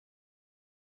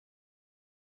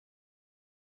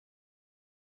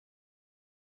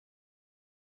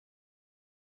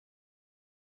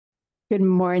Good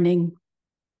morning.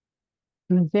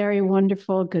 Very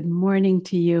wonderful. Good morning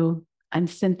to you. I'm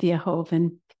Cynthia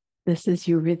Hoven. This is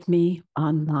Eurythmy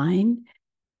Online,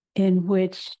 in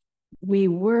which we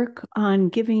work on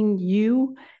giving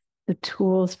you the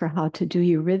tools for how to do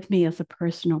Eurythmy as a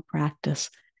personal practice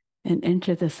and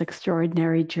enter this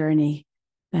extraordinary journey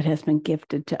that has been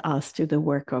gifted to us through the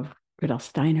work of Rudolf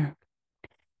Steiner.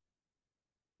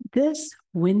 This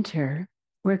winter,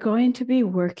 we're going to be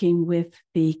working with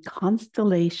the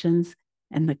constellations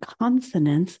and the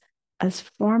consonants as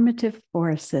formative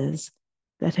forces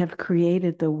that have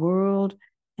created the world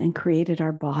and created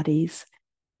our bodies.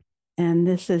 And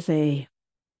this is a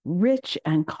rich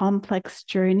and complex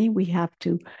journey. We have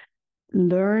to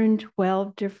learn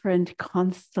 12 different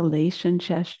constellation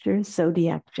gestures,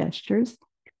 zodiac gestures,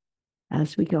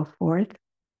 as we go forth.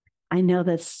 I know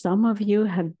that some of you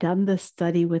have done this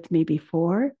study with me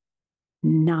before.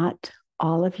 Not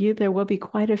all of you. There will be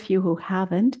quite a few who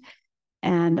haven't.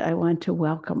 And I want to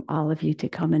welcome all of you to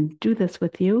come and do this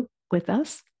with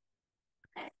us.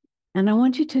 And I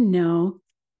want you to know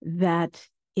that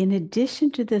in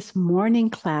addition to this morning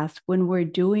class, when we're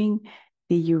doing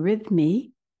the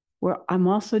Eurythmy, I'm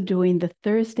also doing the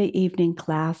Thursday evening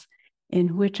class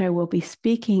in which I will be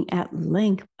speaking at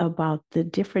length about the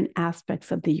different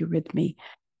aspects of the Eurythmy,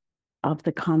 of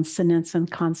the consonants and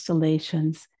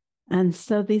constellations. And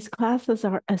so these classes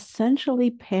are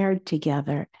essentially paired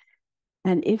together.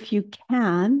 And if you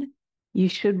can, you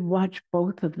should watch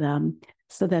both of them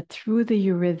so that through the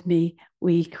Eurythmy,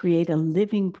 we create a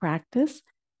living practice,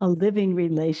 a living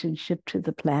relationship to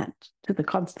the plant, to the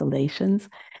constellations.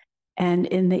 And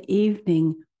in the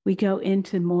evening, we go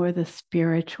into more the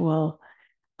spiritual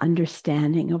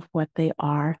understanding of what they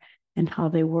are and how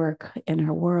they work in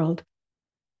our world.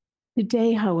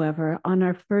 Today, however, on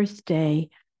our first day,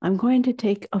 I'm going to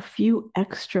take a few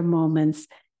extra moments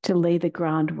to lay the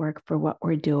groundwork for what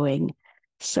we're doing.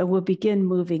 So we'll begin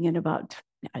moving in about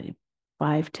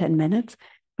 5-10 minutes,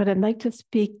 but I'd like to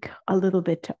speak a little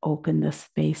bit to open the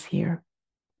space here.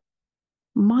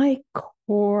 My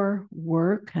core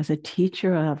work as a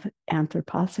teacher of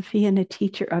anthroposophy and a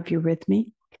teacher of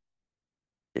Eurythmy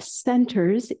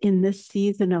centers in this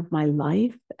season of my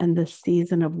life and this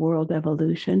season of world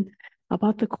evolution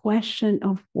about the question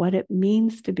of what it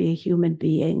means to be a human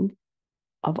being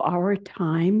of our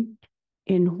time,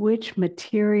 in which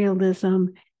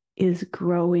materialism is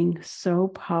growing so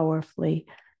powerfully,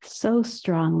 so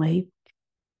strongly,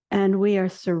 and we are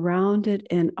surrounded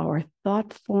in our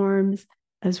thought forms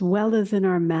as well as in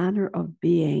our manner of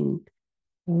being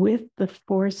with the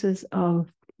forces of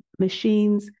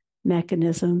machines,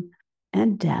 mechanism,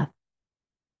 and death.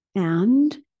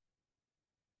 And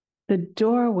the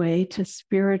doorway to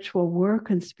spiritual work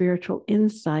and spiritual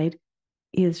insight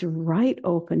is right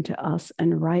open to us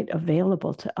and right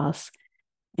available to us.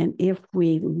 And if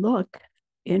we look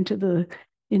into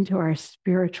our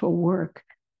spiritual work,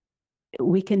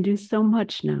 we can do so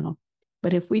much now.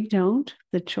 But if we don't,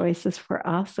 the choices for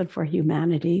us and for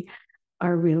humanity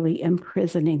are really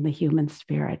imprisoning the human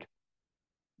spirit.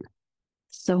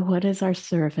 So what is our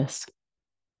service?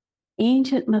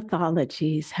 Ancient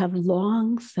mythologies have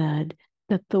long said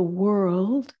that the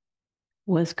world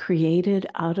was created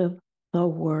out of the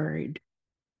Word.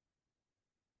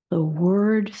 The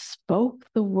Word spoke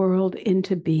the world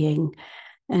into being.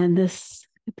 And this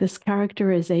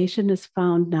characterization is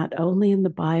found not only in the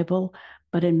Bible,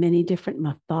 but in many different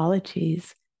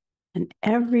mythologies. And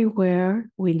everywhere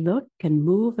we look and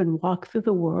move and walk through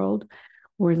the world,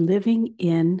 we're living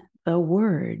in the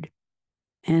Word.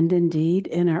 And indeed,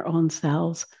 in our own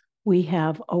selves, we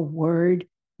have a word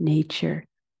nature.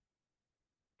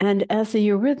 And as a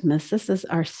eurythmist, this is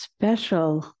our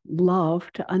special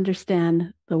love to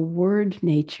understand the word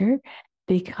nature,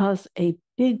 because a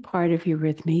big part of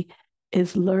eurythmy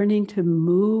is learning to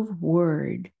move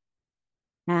word.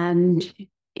 And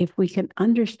if we can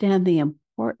understand the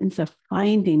importance of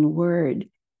finding word,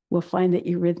 we'll find that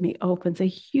eurythmy opens a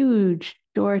huge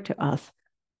door to us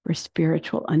for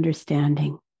spiritual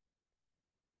understanding.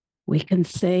 We can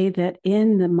say that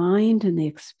in the mind and the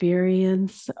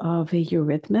experience of a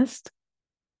eurythmist,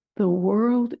 the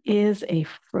world is a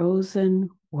frozen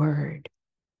word.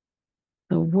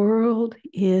 The world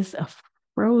is a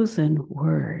frozen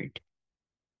word.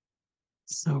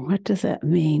 So what does that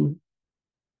mean?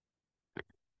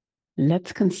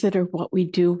 Let's consider what we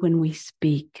do when we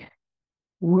speak.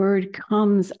 Word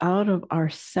comes out of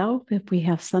ourself if we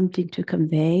have something to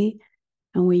convey,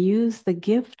 and we use the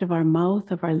gift of our mouth,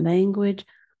 of our language,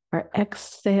 our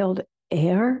exhaled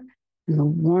air, and the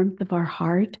warmth of our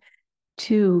heart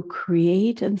to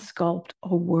create and sculpt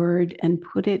a word and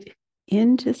put it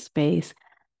into space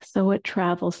so it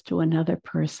travels to another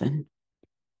person.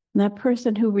 And that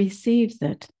person who receives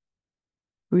it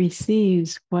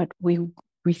receives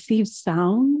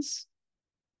sounds,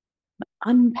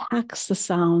 unpacks the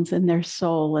sounds in their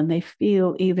soul, and they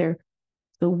feel either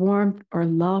the warmth or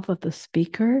love of the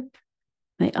speaker.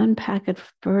 They unpack it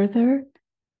further,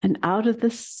 and out of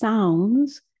the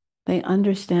sounds, they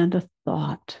understand a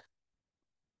thought.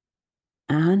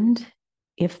 And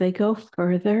if they go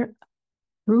further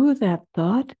through that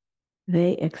thought,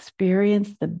 they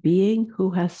experience the being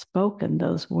who has spoken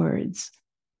those words,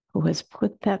 who has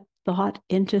put that thought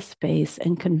into space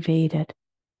and conveyed it.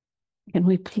 Can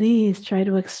we please try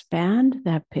to expand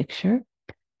that picture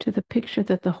to the picture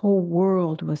that the whole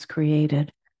world was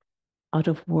created out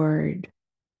of word?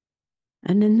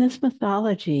 And in this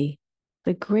mythology,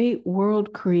 the great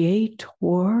world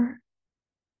creator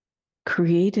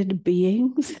created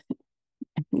beings,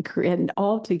 and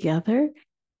all together,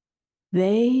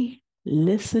 they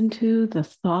listen to the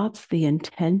thoughts, the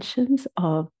intentions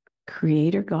of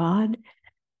Creator God,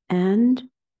 and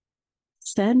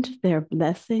sent their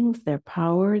blessings, their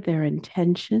power, their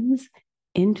intentions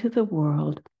into the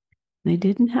world. They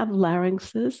didn't have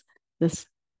larynxes. This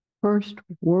first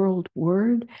world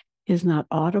word is not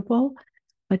audible,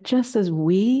 but just as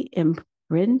we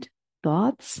imprint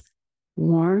thoughts,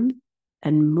 warmth,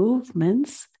 and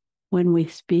movements when we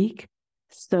speak,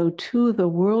 so too the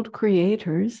world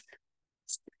creators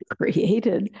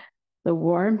created the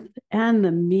warmth and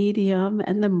the medium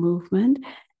and the movement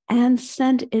and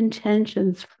sent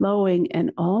intentions flowing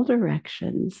in all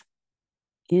directions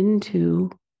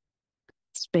into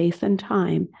space and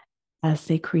time as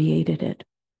they created it.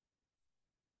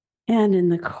 And in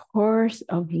the course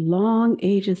of long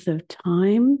ages of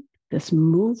time, this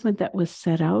movement that was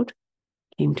set out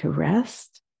came to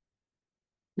rest.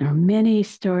 There are many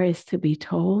stories to be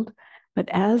told, but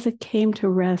as it came to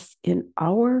rest in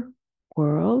our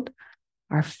world,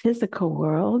 our physical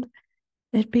world,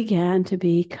 it began to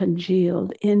be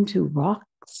congealed into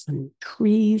rocks and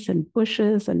trees and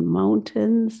bushes and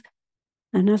mountains.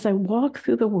 And as I walk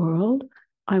through the world,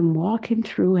 I'm walking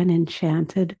through an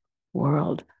enchanted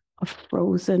world, a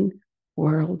frozen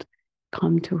world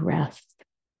come to rest.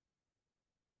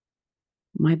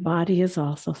 My body is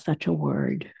also such a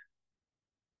word.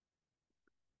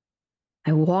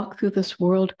 I walk through this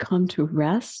world come to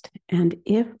rest, and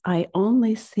if I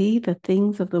only see the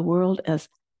things of the world as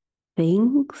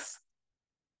things,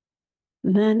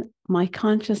 then my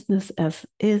consciousness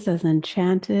is as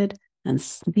enchanted and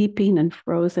sleeping and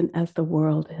frozen as the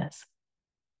world is.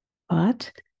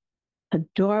 But a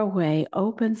doorway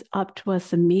opens up to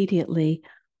us immediately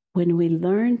when we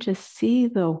learn to see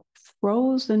the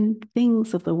frozen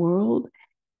things of the world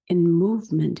in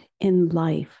movement, in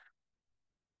life.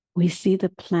 We see the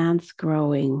plants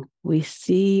growing. We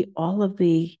see all of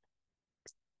the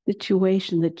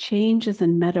situation, the changes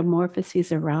and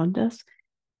metamorphoses around us.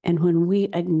 And when we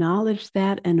acknowledge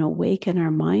that and awaken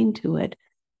our mind to it,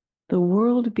 the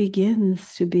world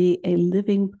begins to be a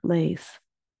living place.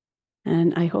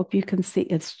 And I hope you can see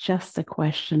it's just a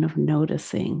question of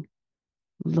noticing,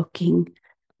 looking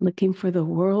for the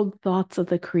world thoughts of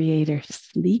the Creator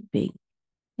sleeping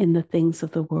in the things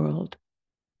of the world.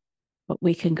 But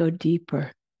we can go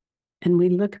deeper, and we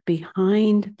look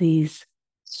behind these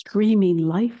streaming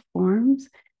life forms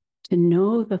to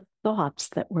know the thoughts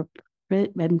that were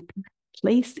been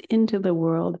placed into the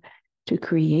world to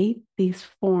create these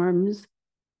forms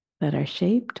that are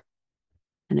shaped.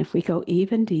 And if we go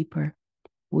even deeper,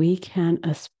 we can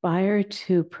aspire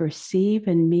to perceive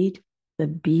and meet the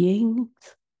beings,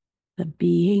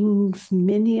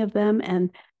 many of them,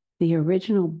 and the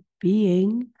original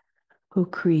being who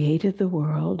created the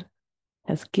world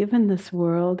has given this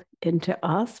world into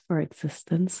us for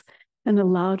existence and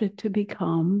allowed it to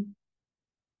become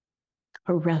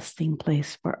a resting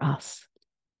place for us.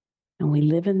 And we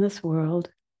live in this world,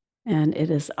 and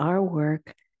it is our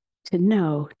work to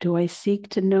know, do I seek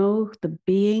to know the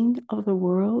being of the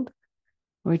world,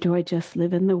 or do I just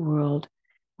live in the world,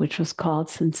 which was called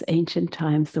since ancient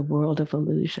times the world of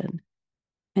illusion?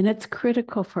 And it's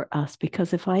critical for us,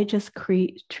 because if I just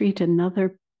treat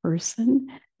another person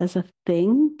as a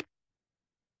thing,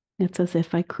 it's as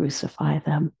if I crucify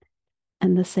them.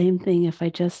 And the same thing, if I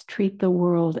just treat the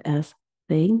world as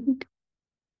thing,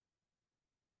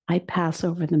 I pass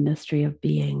over the mystery of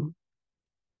being.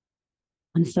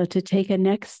 And so to take a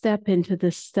next step into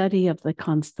the study of the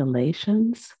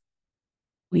constellations,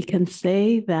 we can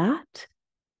say that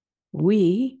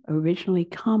we originally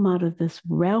come out of this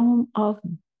realm of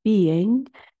being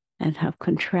and have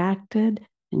contracted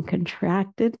and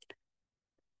contracted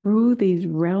through these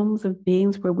realms of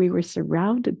beings where we were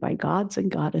surrounded by gods and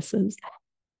goddesses.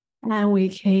 And we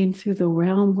came through the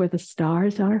realm where the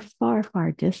stars are far,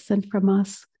 far distant from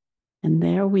us. And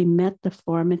there we met the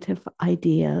formative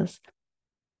ideas.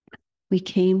 We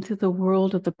came to the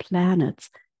world of the planets,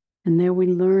 and there we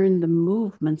learned the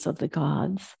movements of the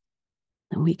gods.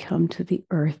 And we come to the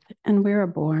earth, and we are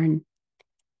born.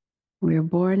 We are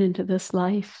born into this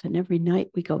life, and every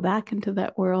night we go back into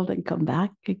that world and come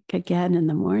back again in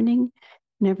the morning.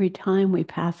 And every time we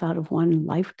pass out of one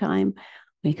lifetime,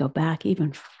 we go back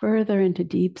even further into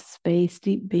deep space,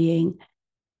 deep being,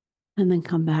 and then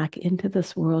come back into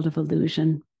this world of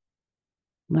illusion,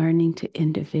 learning to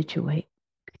individuate.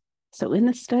 So in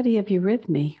the study of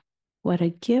eurythmy, what a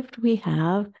gift we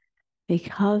have,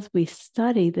 because we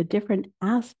study the different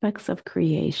aspects of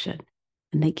creation,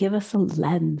 and they give us a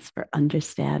lens for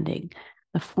understanding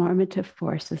the formative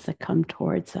forces that come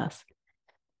towards us.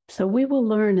 So we will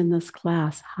learn in this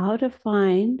class how to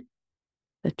find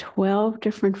the 12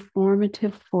 different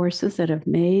formative forces that have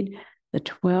made the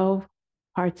 12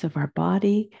 parts of our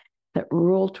body, that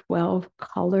rule 12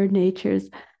 color natures,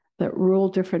 that rule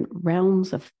different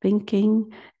realms of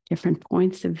thinking, different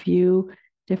points of view,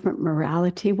 different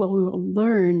morality. Well, we will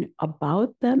learn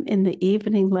about them in the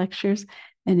evening lectures,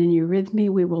 and in eurythmy,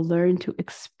 we will learn to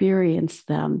experience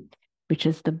them, which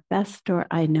is the best door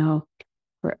I know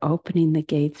for opening the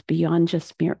gates beyond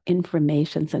just mere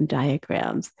informations and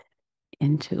diagrams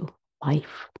into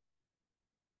life.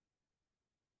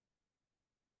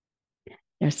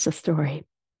 There's the story.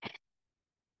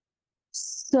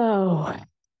 So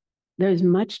there's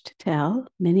much to tell,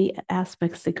 many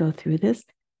aspects that go through this.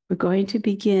 We're going to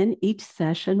begin each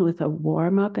session with a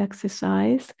warm-up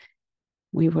exercise.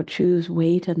 We will choose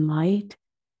weight and light.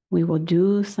 We will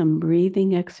do some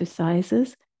breathing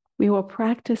exercises. We will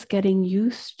practice getting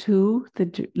used to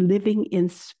the living in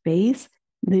space,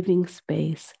 living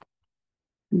space.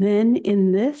 Then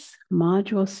in this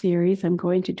module series, I'm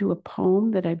going to do a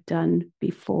poem that I've done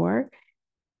before,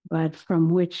 but from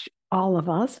which all of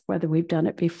us, whether we've done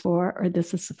it before or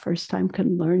this is the first time,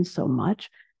 can learn so much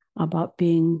about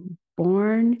being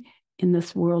born in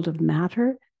this world of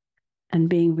matter and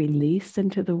being released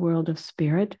into the world of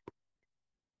spirit.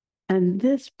 And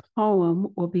this poem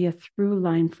will be a through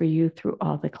line for you through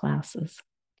all the classes.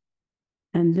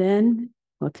 And then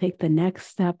we'll take the next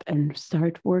step and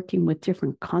start working with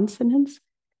different consonants,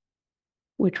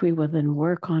 which we will then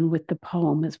work on with the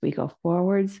poem as we go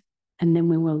forwards. And then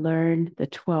we will learn the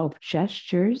 12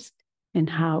 gestures and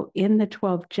how in the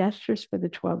 12 gestures for the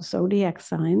 12 zodiac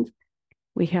signs,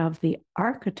 we have the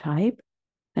archetype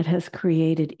that has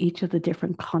created each of the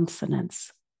different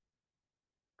consonants.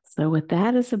 So with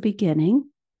that as a beginning,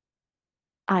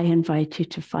 I invite you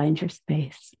to find your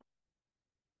space.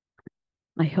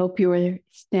 I hope you are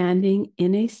standing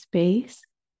in a space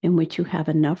in which you have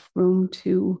enough room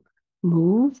to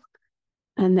move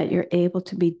and that you're able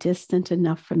to be distant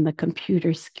enough from the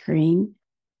computer screen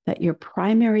that your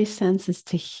primary sense is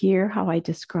to hear how I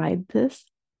describe this,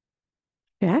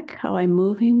 check how I'm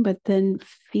moving, but then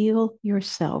feel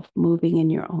yourself moving in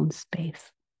your own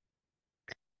space.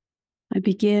 I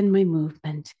begin my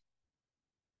movement.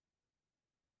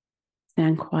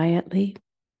 Stand quietly.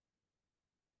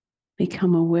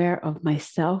 Become aware of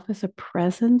myself as a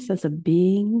presence, as a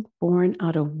being born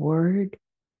out of word.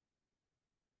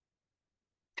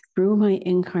 Through my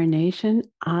incarnation,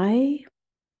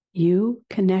 you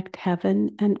connect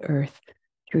heaven and earth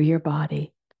through your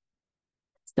body.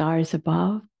 Stars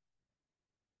above,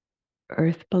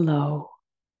 earth below.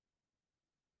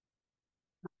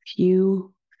 A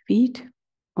few feet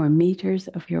or meters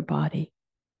of your body.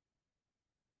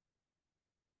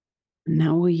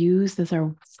 Now we'll use as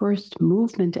our first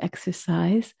movement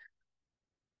exercise,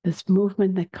 this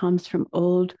movement that comes from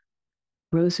old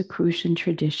Rosicrucian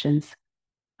traditions,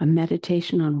 a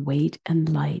meditation on weight and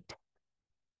light.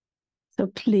 So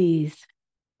please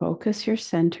focus your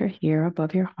center here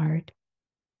above your heart.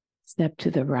 Step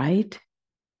to the right,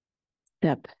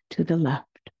 step to the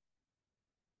left,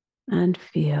 and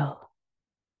feel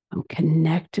I'm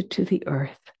connected to the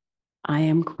earth. I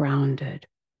am grounded.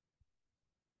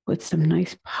 Put some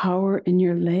nice power in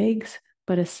your legs,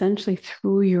 but essentially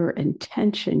through your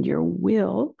intention, your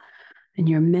will, and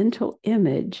your mental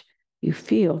image, you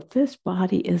feel this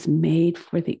body is made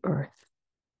for the earth.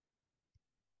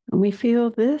 And we feel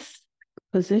this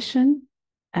position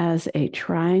as a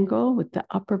triangle with the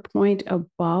upper point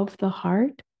above the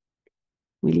heart.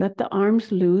 We let the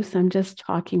arms loose. I'm just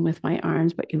talking with my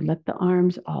arms, but you let the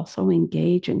arms also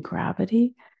engage in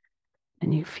gravity.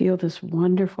 And you feel this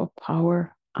wonderful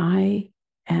power. I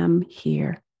am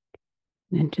here.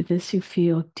 Into this, you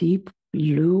feel deep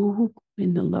blue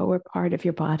in the lower part of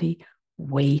your body.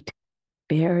 Weight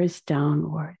bears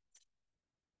downward.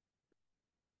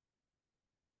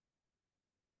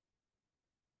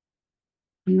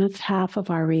 And that's half of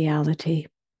our reality.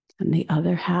 And the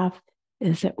other half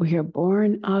is that we are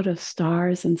born out of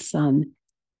stars and sun.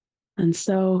 And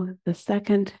so the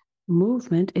second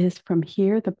movement is from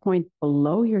here, the point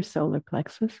below your solar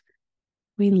plexus.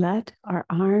 We let our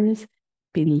arms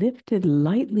be lifted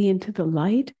lightly into the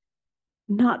light,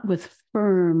 not with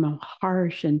firm,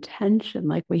 harsh intention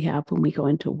like we have when we go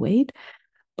into weight,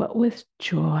 but with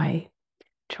joy.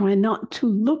 Try not to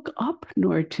look up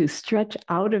nor to stretch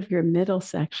out of your middle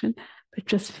section, but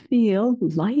just feel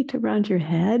light around your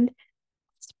head,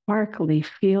 sparkly,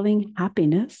 feeling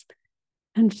happiness,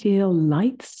 and feel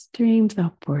light streams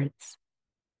upwards.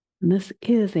 And this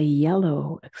is a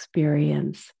yellow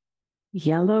experience.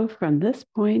 Yellow from this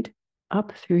point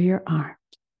up through your arm.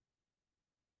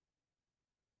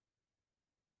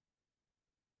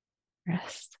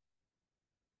 Rest.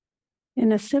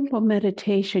 In a simple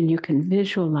meditation, you can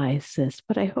visualize this,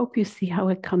 but I hope you see how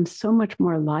it comes so much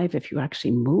more alive if you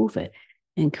actually move it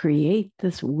and create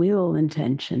this will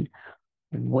intention.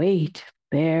 Weight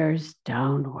bears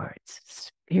downwards.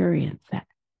 Experience that.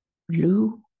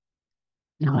 Blue.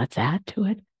 Now let's add to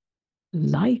it.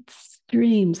 Light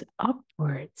streams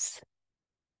upwards.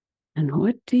 And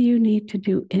what do you need to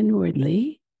do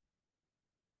inwardly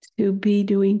to be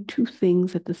doing two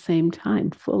things at the same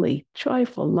time? Fully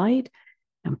joyful light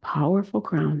and powerful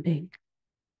grounding.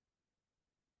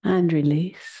 And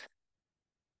release.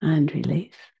 And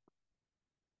release.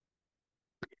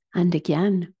 And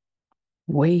again,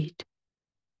 weight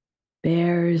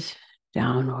bears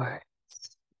downwards.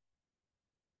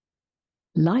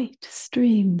 Light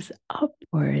streams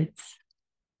upwards.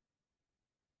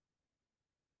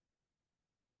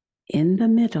 In the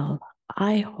middle,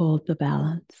 I hold the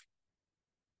balance.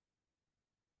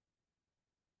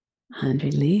 And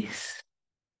release.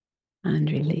 And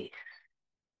release.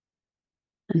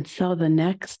 And so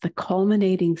the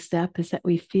culminating step is that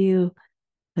we feel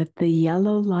that the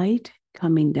yellow light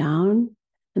coming down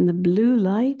and the blue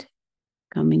light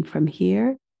coming from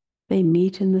here, they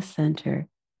meet in the center.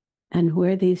 And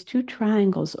where these two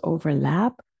triangles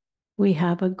overlap, we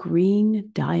have a green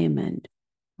diamond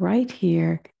right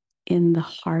here in the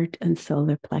heart and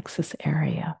solar plexus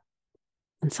area.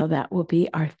 And so that will be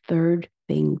our third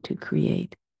thing to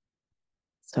create.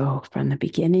 So from the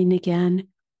beginning again,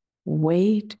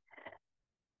 weight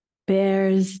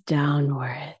bears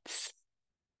downwards.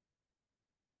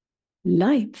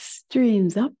 Light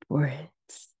streams upwards.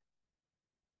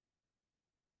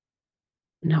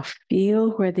 Now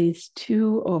feel where these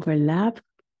two overlap.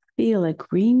 Feel a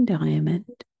green diamond.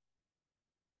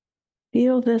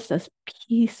 Feel this as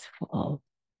peaceful,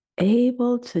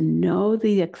 able to know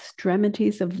the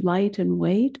extremities of light and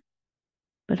weight,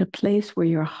 but a place where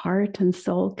your heart and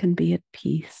soul can be at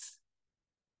peace.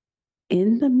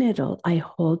 In the middle, I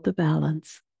hold the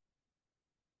balance.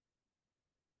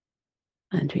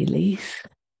 And release,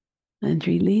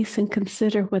 and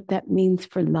consider what that means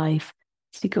for life.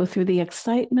 As you go through the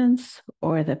excitements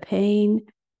or the pain,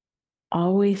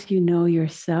 always you know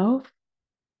yourself,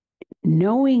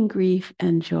 knowing grief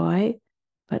and joy,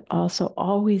 but also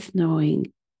always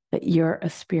knowing that you're a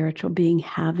spiritual being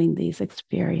having these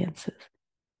experiences.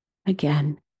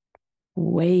 Again,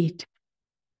 weight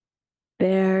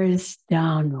bears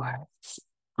downwards.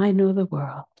 I know the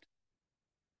world.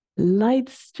 Light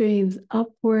streams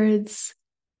upwards.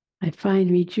 I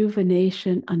find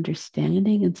rejuvenation,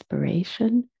 understanding,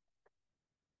 inspiration.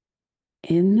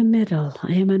 In the middle,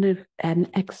 I am an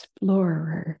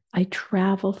explorer. I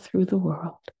travel through the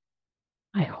world.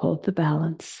 I hold the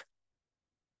balance.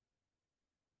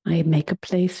 I make a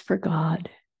place for God.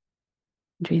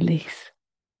 And release.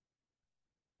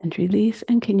 And release.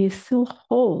 And can you still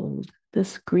hold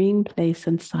this green place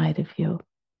inside of you?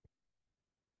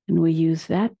 And we use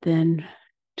that then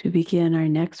to begin our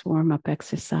next warm-up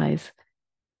exercise,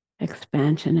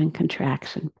 expansion and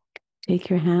contraction. Take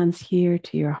your hands here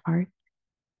to your heart.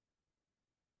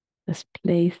 This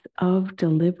place of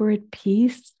deliberate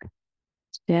peace,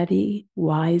 steady,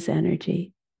 wise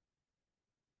energy.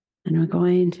 And we're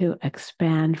going to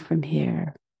expand from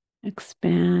here.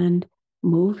 Expand,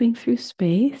 moving through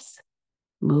space,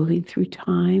 moving through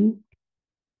time,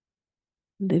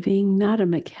 living not a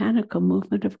mechanical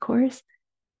movement, of course,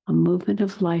 a movement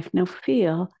of life. Now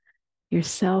feel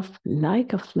yourself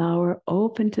like a flower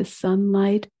open to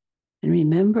sunlight. And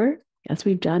remember, as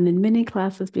we've done in many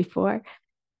classes before,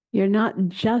 you're not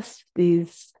just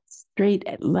these straight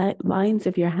lines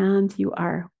of your hands. You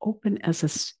are open as a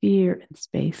sphere in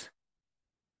space.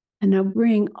 And now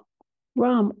bring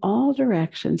from all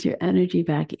directions your energy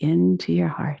back into your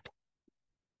heart.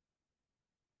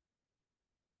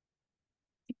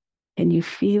 And you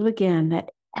feel again that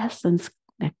essence,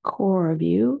 that core of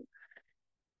you.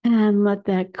 And let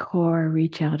that core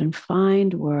reach out and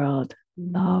find world,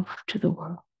 love to the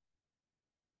world.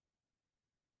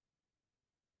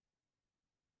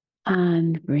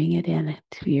 And bring it in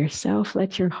to yourself.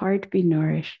 Let your heart be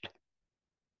nourished.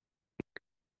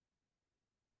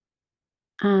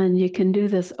 And you can do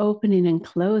this opening and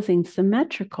closing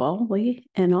symmetrically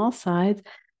in all sides.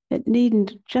 It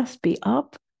needn't just be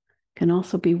up, it can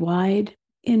also be wide.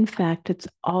 In fact, it's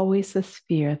always the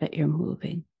sphere that you're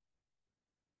moving.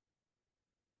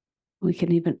 We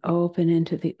can even open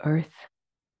into the earth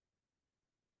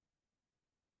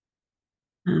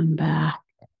and back.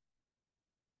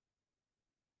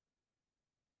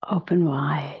 Open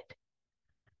wide.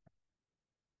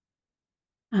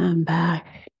 And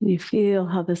back. You feel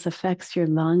how this affects your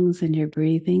lungs and your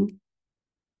breathing.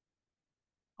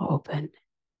 Open.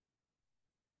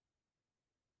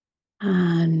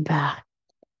 And back.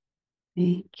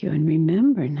 Thank you. And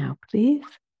remember now, please,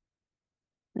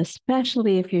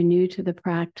 especially if you're new to the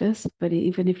practice, but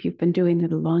even if you've been doing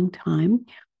it a long time,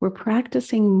 we're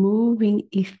practicing moving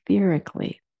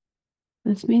etherically.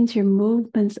 This means your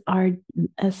movements are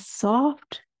as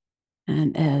soft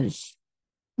and as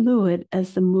fluid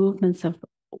as the movements of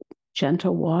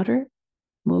gentle water,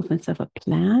 movements of a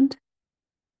plant,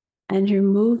 and you're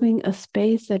moving a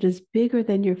space that is bigger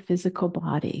than your physical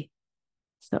body.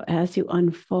 So as you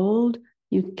unfold,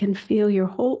 you can feel your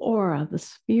whole aura, the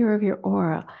sphere of your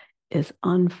aura is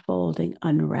unfolding,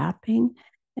 unwrapping.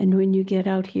 And when you get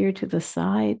out here to the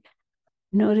side,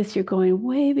 notice you're going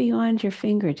way beyond your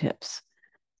fingertips,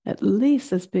 at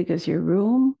least as big as your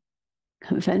room.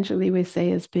 Eventually we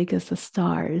say as big as the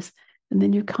stars. And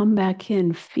then you come back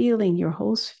in, feeling your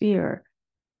whole sphere,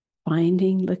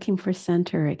 looking for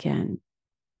center again.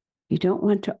 You don't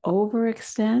want to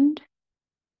overextend.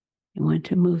 You want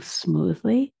to move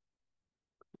smoothly,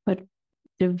 but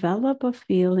develop a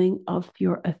feeling of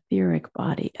your etheric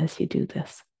body as you do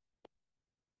this.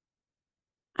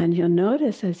 And you'll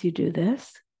notice as you do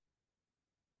this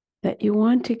that you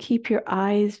want to keep your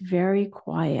eyes very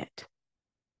quiet.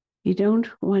 You don't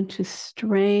want to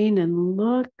strain and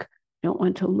look. You don't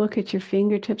want to look at your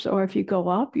fingertips, or if you go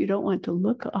up, you don't want to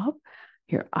look up.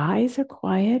 Your eyes are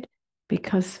quiet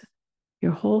because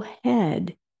your whole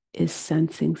head is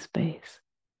sensing space.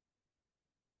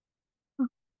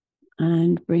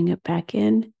 And bring it back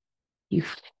in. You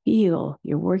feel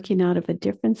you're working out of a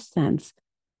different sense,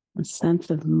 a sense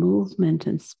of movement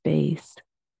and space,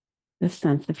 the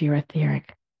sense of your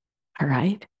etheric. All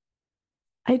right?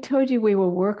 I told you we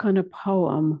will work on a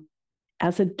poem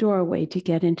as a doorway to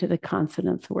get into the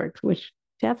consonance works, which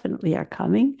definitely are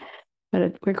coming,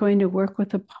 but we're going to work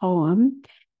with a poem.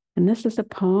 And this is a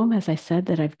poem, as I said,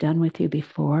 that I've done with you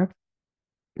before.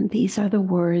 And these are the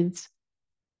words: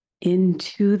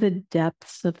 into the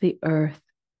depths of the earth,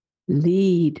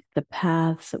 lead the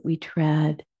paths that we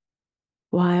tread,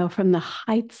 while from the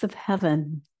heights of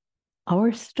heaven,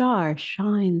 our star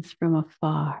shines from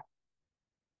afar.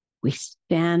 We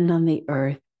stand on the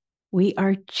earth. We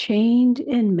are chained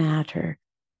in matter,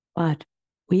 but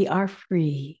we are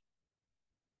free.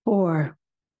 For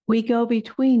we go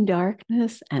between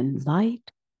darkness and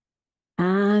light,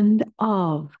 and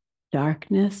of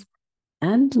darkness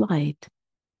and light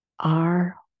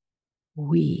are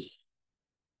we.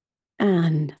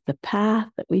 And the path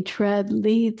that we tread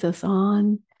leads us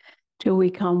on till we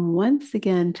come once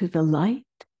again to the light,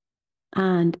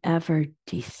 and ever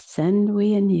descend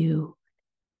we anew,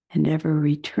 and ever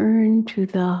return to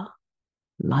the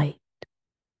light.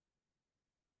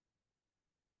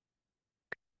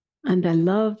 And I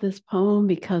love this poem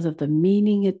because of the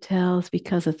meaning it tells,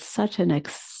 because it's such an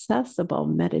accessible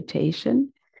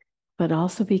meditation, but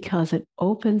also because it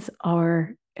opens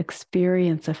our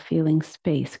experience of feeling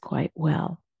space quite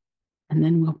well. And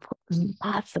then we'll put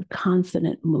lots of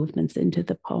consonant movements into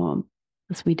the poem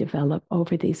as we develop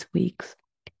over these weeks.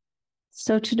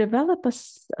 So to develop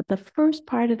the first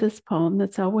part of this poem,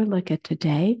 that's all we'll look at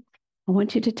today, I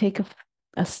want you to take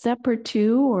a step or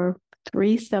two or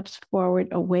 3 steps forward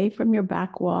away from your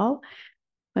back wall,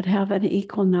 but have an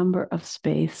equal number of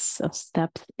steps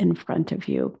in front of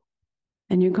you.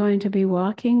 And you're going to be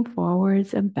walking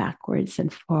forwards and backwards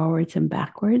and forwards and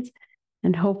backwards,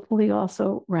 and hopefully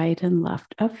also right and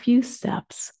left a few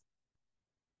steps.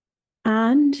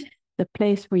 And the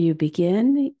place where you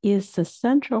begin is the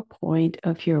central point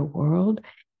of your world.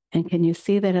 And can you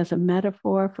see that as a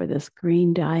metaphor for this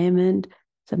green diamond?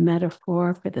 It's a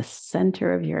metaphor for the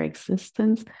center of your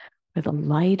existence, for the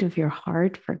light of your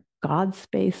heart, for God's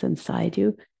space inside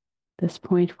you, this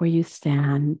point where you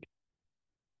stand.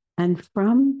 And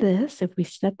from this, if we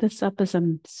set this up as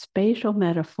a spatial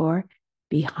metaphor,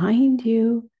 behind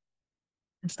you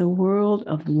is the world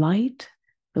of light,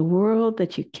 the world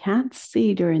that you can't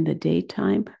see during the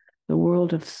daytime, the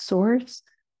world of source,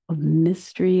 of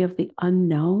mystery, of the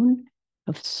unknown,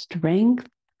 of strength,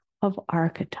 of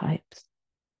archetypes.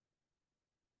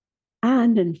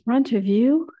 And in front of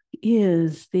you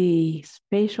is the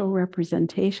spatial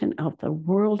representation of the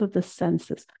world of the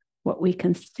senses, what we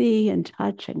can see and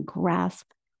touch and grasp,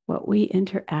 what we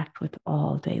interact with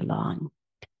all day long.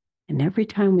 And every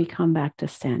time we come back to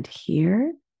stand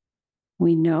here,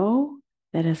 we know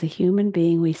that as a human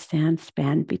being, we stand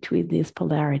span between these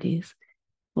polarities.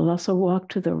 We'll also walk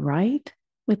to the right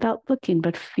without looking,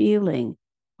 but feeling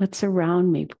what's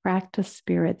around me, practice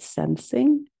spirit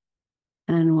sensing.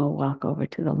 And we'll walk over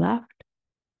to the left.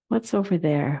 What's over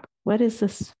there? What is the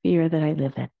sphere that I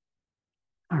live in?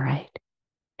 All right.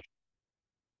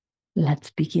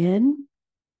 Let's begin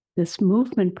this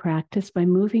movement practice by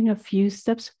moving a few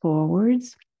steps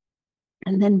forwards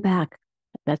and then back.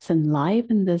 Let's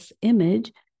enliven this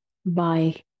image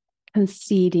by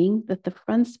conceding that the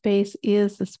front space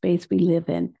is the space we live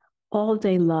in all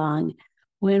day long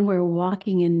when we're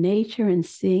walking in nature and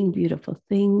seeing beautiful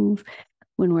things,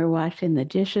 when we're washing the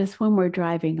dishes, when we're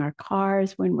driving our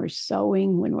cars, when we're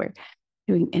sewing, when we're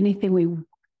doing anything. We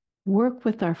work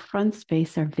with our front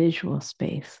space, our visual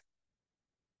space.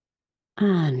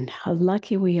 And how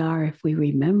lucky we are if we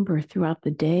remember throughout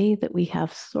the day that we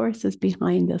have sources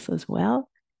behind us as well.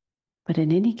 But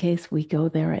in any case, we go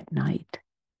there at night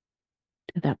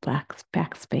to that black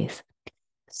backspace.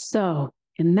 So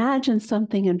imagine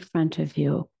something in front of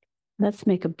you. Let's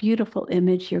make a beautiful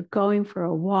image. You're going for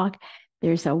a walk.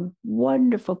 There's a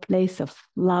wonderful place of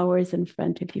flowers in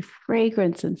front of you,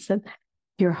 fragrance and scent.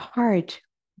 Your heart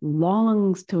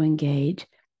longs to engage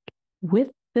with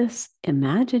this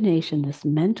imagination, this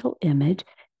mental image.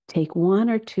 Take one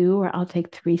or two, or I'll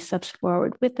take 3 steps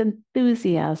forward with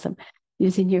enthusiasm,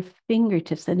 using your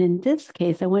fingertips. And in this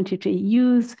case, I want you to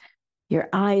use your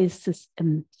eyes to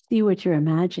see what you're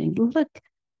imagining. Look,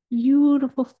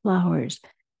 beautiful flowers.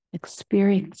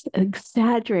 Experience,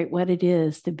 exaggerate what it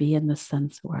is to be in the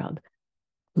sense world.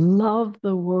 Love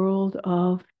the world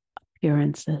of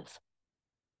appearances.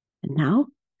 And now,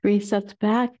 3 steps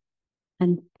back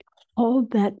and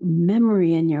hold that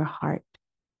memory in your heart.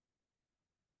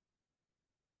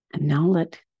 And now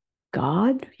let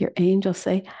God, your angel,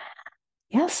 say,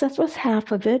 yes, that was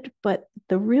half of it, but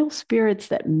the real spirits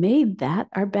that made that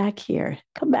are back here.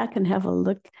 Come back and have a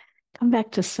look. Come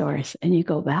back to source. And you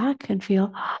go back and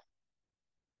feel,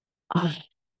 oh,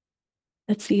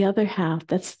 that's the other half.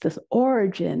 That's the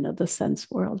origin of the sense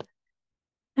world.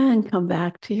 And come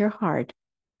back to your heart,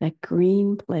 that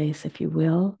green place, if you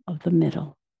will, of the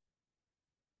middle.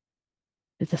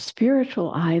 The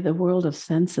spiritual eye, the world of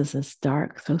senses, is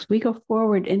dark. So as we go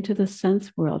forward into the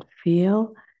sense world,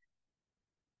 feel,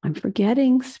 I'm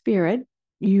forgetting spirit,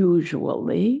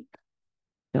 usually.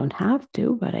 Don't have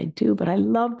to, but I do. But I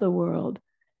love the world.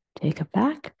 Take it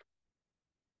back.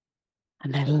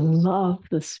 And I love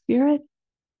the spirit.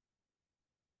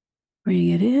 Bring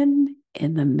it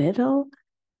in the middle.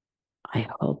 I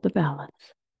hold the balance.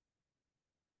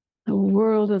 The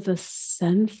world of the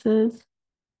senses.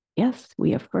 Yes,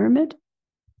 we affirm it.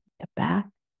 Get back.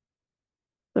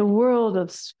 The world of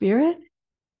spirit.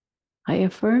 I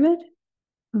affirm it.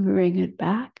 Bring it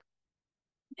back.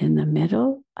 In the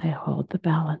middle, I hold the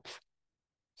balance.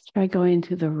 Let's try going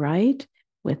to the right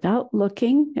without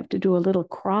looking. You have to do a little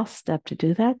cross step to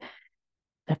do that.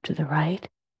 Step to the right.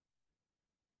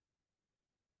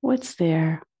 What's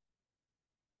there?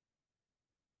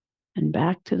 And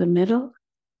back to the middle.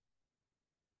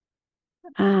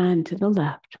 And to the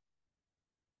left.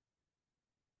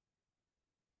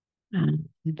 And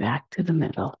back to the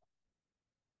middle.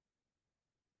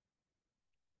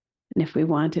 And if we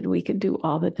wanted, we could do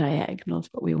all the diagonals,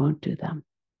 but we won't do them.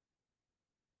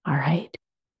 All right.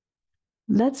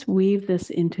 Let's weave this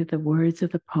into the words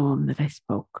of the poem that I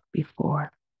spoke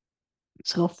before.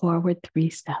 So forward 3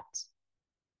 steps.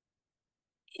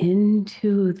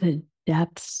 Into the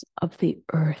depths of the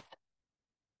earth.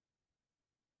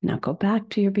 Now go back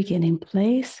to your beginning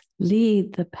place.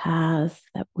 Lead the paths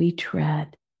that we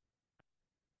tread.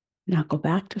 Now go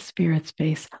back to spirit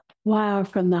space. Wow,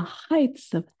 from the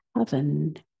heights of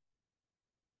heaven.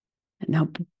 And now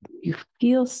you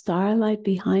feel starlight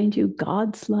behind you,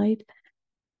 God's light,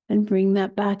 and bring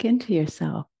that back into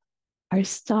yourself. Our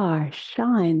star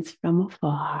shines from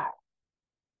afar.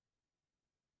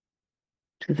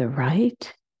 To the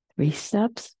right, 3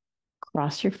 steps,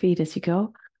 cross your feet as you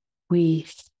go. We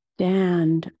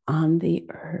stand on the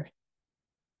earth.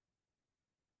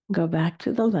 Go back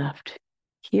to the left.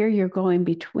 Here you're going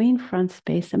between front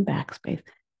space and back space.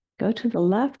 Go to the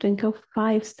left and go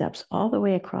 5 steps all the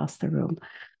way across the room.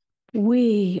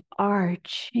 We are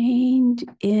chained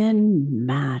in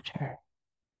matter.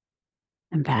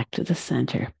 And back to the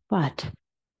center, but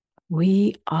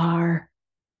we are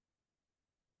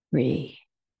free.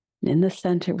 And in the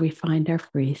center, we find our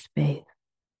free space.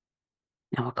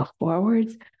 Now we'll go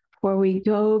forwards, where we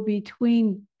go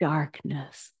between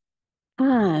darkness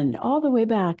and all the way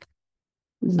back,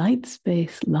 light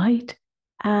space, light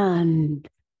and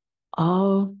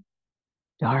of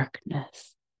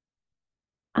darkness.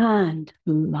 And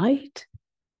light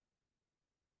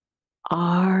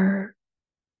are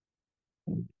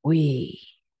we.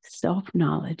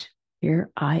 Self-knowledge. Here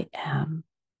I am.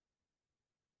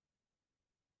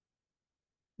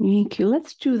 Thank you.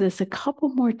 Let's do this a couple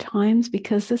more times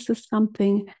because this is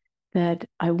something that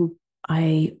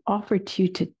I offer to you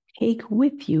to take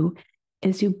with you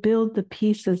as you build the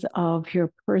pieces of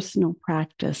your personal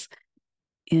practice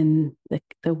in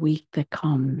the week that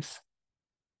comes.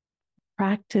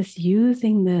 Practice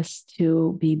using this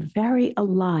to be very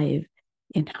alive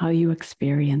in how you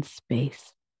experience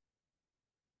space.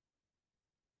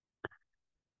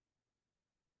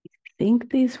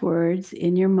 Think these words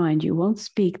in your mind. You won't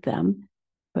speak them,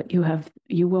 but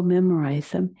you will memorize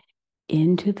them.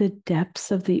 Into the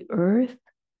depths of the earth,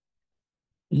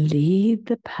 lead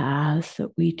the paths that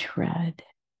we tread.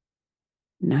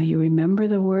 Now you remember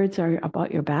the words are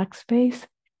about your backspace.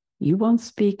 You won't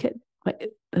speak it, but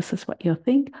this is what you'll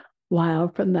think. While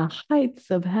from the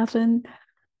heights of heaven,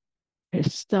 a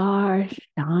star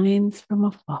shines from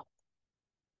afar.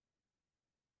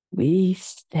 We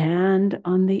stand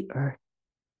on the earth.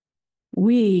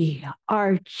 We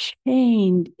are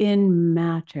chained in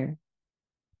matter,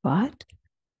 but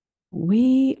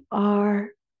we are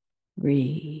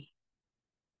free.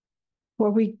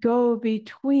 For we go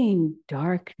between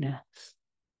darkness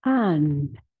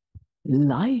and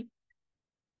light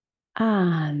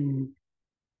and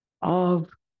of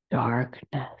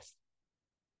darkness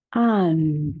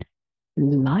and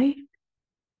light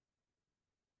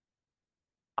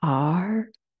are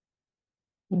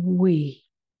we.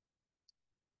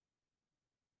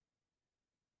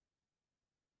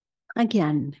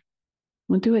 Again,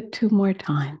 we'll do it 2 more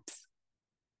times.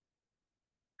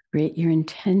 Create your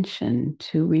intention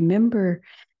to remember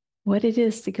what it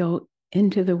is to go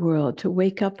into the world, to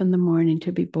wake up in the morning,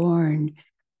 to be born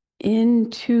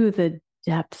into the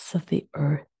depths of the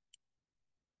earth.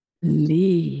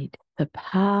 Lead the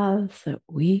paths that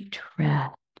we tread.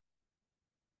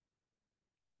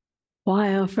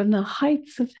 While from the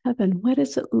heights of heaven, what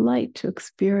is it like to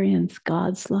experience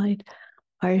God's light?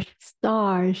 Our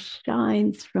star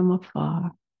shines from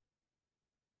afar.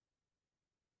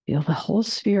 Feel the whole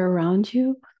sphere around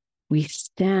you. We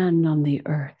stand on the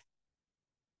earth.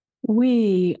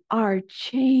 We are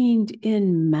chained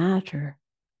in matter,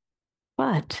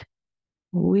 but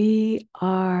we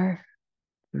are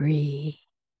free.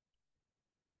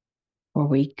 For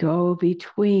we go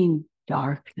between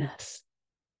darkness.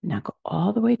 Now go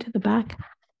all the way to the back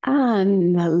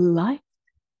and the light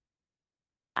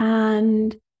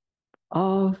and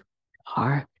of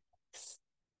darkness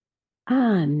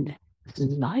and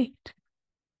light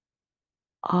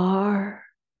are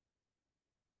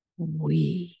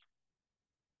we.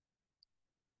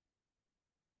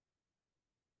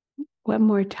 One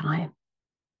more time.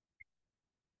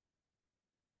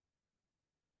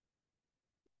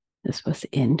 This was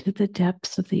into the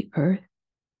depths of the earth.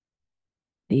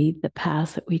 Lead the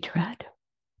paths that we tread.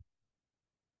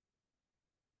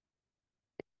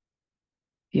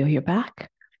 Feel your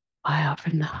back. Wow,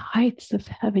 from the heights of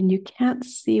heaven, you can't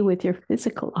see with your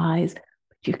physical eyes,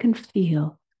 but you can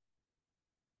feel.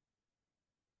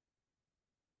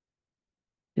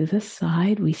 To the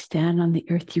side, we stand on the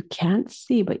earth. You can't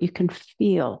see, but you can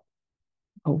feel.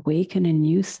 Awaken a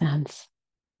new sense.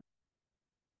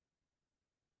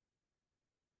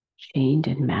 Chained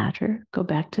in matter. Go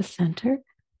back to center.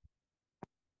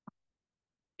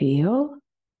 Feel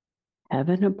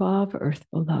heaven above, earth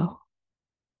below.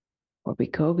 Or we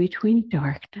go between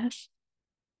darkness.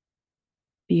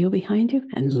 Feel behind you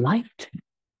and light.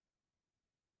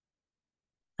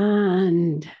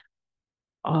 And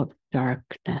of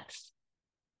darkness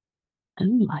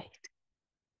and light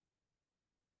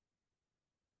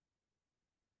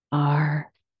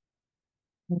are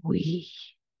we.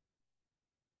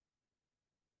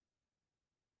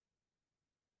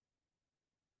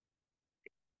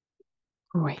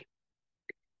 Great.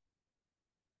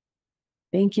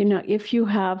 Thank you. Now, if you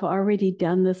have already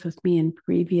done this with me in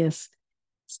previous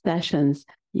sessions,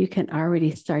 you can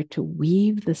already start to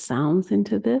weave the sounds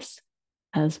into this,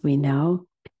 as we know,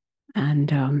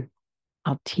 and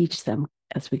I'll teach them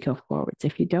as we go forwards.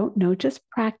 If you don't know, just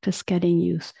practice getting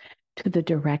used to the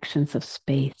directions of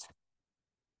space.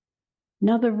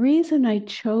 Now, the reason I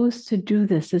chose to do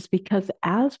this is because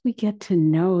as we get to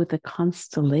know the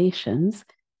constellations,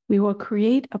 we will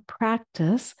create a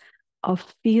practice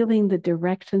of feeling the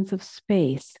directions of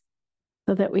space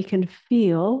so that we can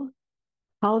feel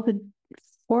how the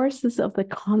forces of the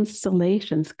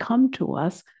constellations come to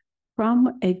us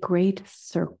from a great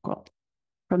circle,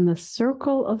 from the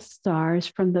circle of stars,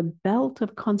 from the belt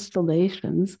of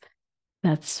constellations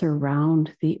that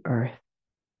surround the earth.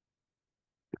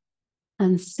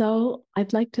 And so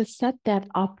I'd like to set that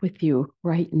up with you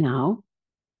right now.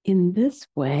 In this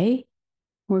way,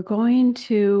 we're going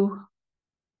to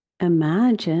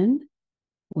imagine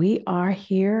we are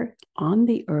here on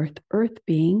the earth, earth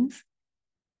beings,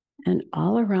 and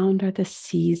all around are the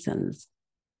seasons.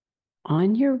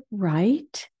 On your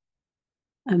right,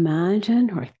 imagine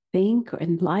or think or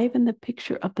enliven the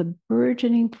picture of the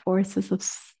burgeoning forces of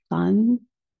sun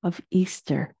of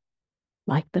Easter,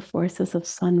 like the forces of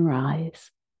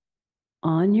sunrise.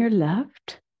 On your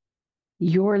left,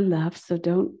 so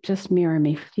don't just mirror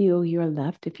me, feel your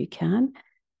left if you can.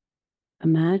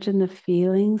 Imagine the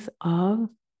feelings of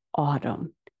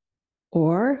autumn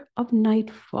or of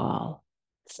nightfall.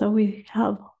 So we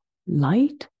have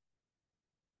light,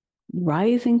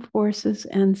 rising forces,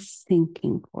 and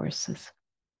sinking forces.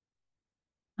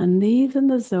 And these in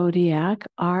the zodiac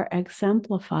are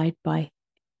exemplified by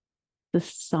the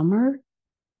summer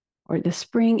or the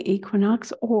spring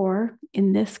equinox, or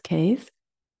in this case,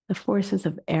 the forces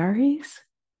of Aries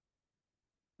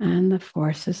and the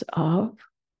forces of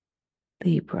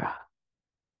Libra.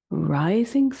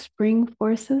 Rising spring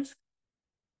forces,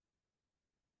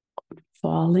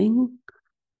 falling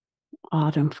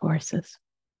autumn forces.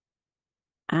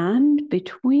 And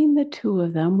between the two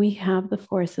of them, we have the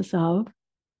forces of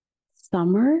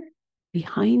summer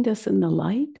behind us in the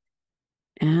light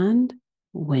and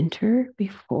winter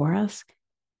before us,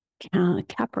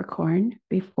 Capricorn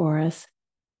before us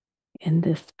in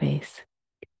this space.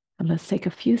 And let's take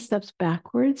a few steps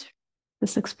backwards.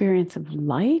 This experience of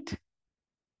light.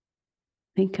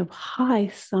 Think of high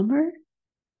summer,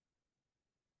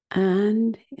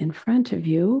 and in front of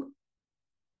you,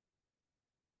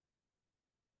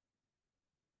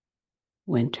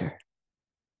 winter.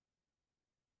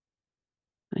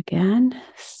 Again,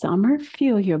 summer,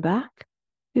 feel your back.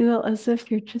 Feel as if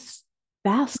you're just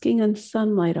basking in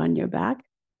sunlight on your back.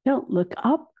 Don't look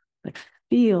up, but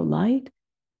feel light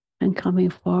and coming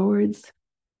forwards.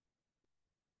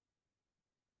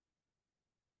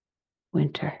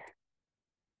 Winter.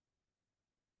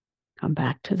 Come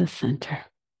back to the center.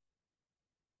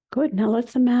 Good. Now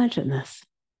let's imagine this.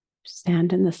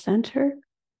 Stand in the center,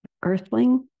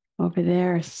 earthling. Over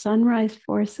there, sunrise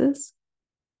forces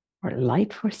or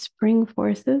light for spring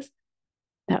forces.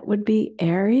 That would be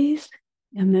Aries,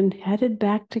 and then headed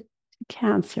back to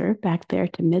Cancer, back there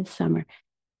to midsummer.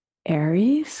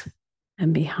 Aries,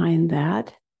 and behind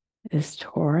that is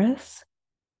Taurus,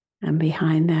 and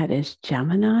behind that is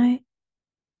Gemini,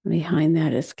 behind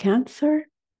that is Cancer,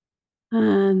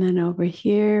 and then over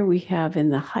here we have in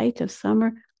the height of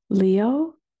summer,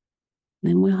 Leo,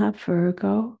 then we'll have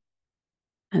Virgo,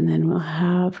 and then we'll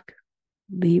have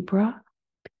Libra,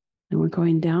 and we're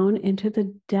going down into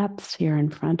the depths here in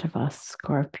front of us,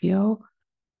 Scorpio,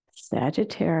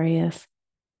 Sagittarius,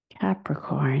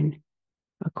 Capricorn,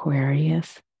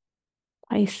 Aquarius,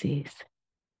 Pisces,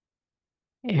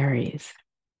 Aries.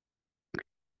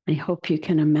 I hope you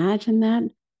can imagine that.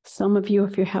 Some of you,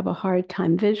 if you have a hard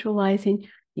time visualizing,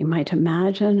 you might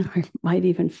imagine or might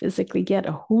even physically get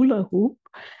a hula hoop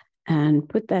and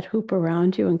put that hoop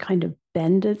around you and kind of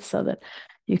bend it so that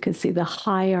you can see the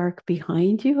high arc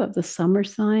behind you of the summer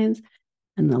signs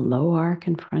and the low arc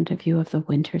in front of you of the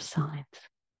winter signs.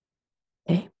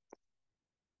 Okay.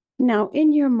 Now,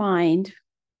 in your mind,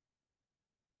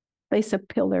 place a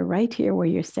pillar right here where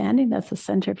you're standing. That's the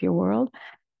center of your world.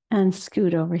 And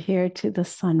scoot over here to the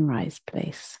sunrise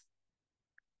place,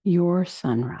 your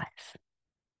sunrise.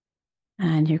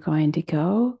 And you're going to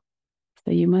go.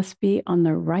 So you must be on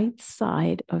the right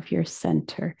side of your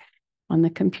center. On the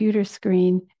computer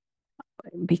screen,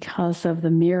 because of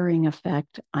the mirroring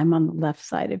effect, I'm on the left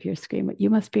side of your screen, but you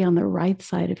must be on the right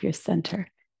side of your center.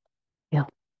 Yeah.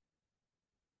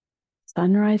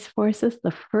 Sunrise forces,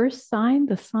 the first sign,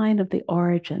 the sign of the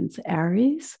origins,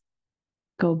 Aries,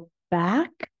 go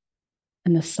back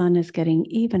And the sun is getting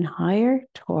even higher,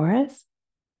 Taurus,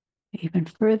 even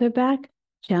further back,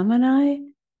 Gemini,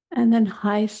 and then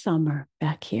high summer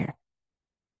back here.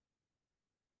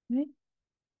 Right?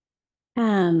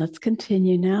 And let's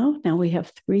continue now. Now we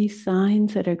have 3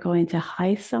 signs that are going to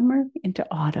high summer into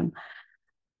autumn.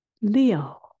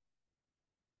 Leo,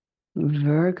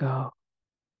 Virgo,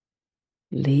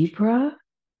 Libra,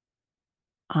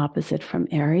 opposite from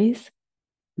Aries.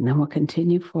 And then we'll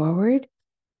continue forward.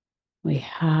 We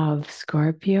have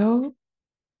Scorpio,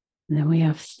 and then we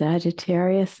have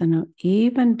Sagittarius, and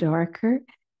even darker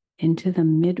into the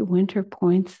midwinter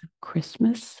points of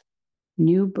Christmas,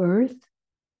 new birth,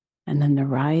 and then the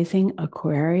rising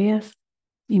Aquarius,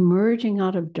 emerging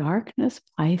out of darkness,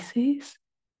 Pisces,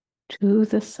 to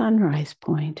the sunrise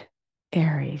point,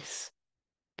 Aries.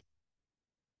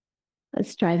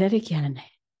 Let's try that again.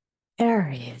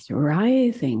 Aries,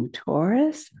 rising,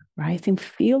 Taurus, rising,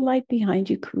 feel light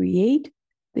behind you, create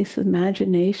this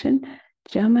imagination.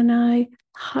 Gemini,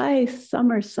 high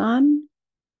summer sun,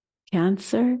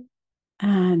 Cancer,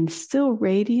 and still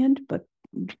radiant, but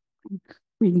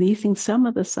releasing some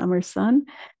of the summer sun.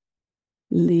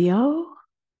 Leo,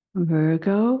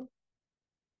 Virgo,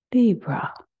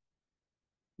 Libra.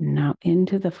 Now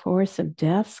into the force of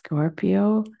death,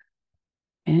 Scorpio,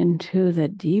 into the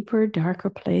deeper,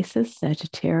 darker places,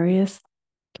 Sagittarius,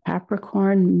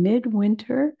 Capricorn,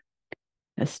 midwinter,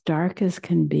 as dark as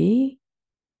can be,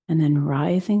 and then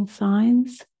rising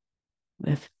signs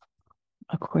with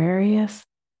Aquarius,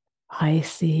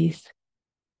 Pisces,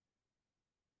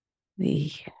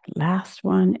 the last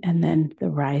one, and then the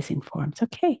rising forms.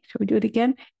 Okay, shall we do it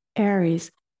again?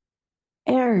 Aries,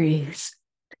 Aries,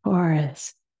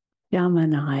 Taurus,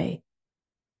 Gemini,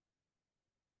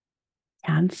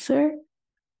 Cancer,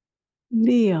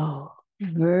 Leo,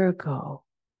 Virgo,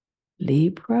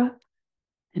 Libra,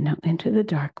 and now into the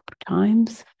dark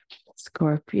times,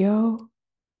 Scorpio,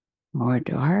 more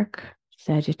dark,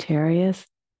 Sagittarius,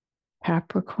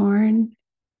 Capricorn,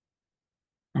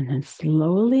 and then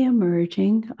slowly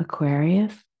emerging,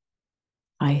 Aquarius,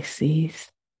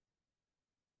 Pisces,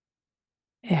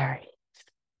 Aries.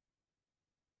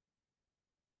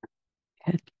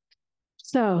 Good.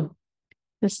 So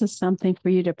this is something for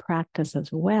you to practice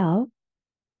as well.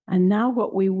 And now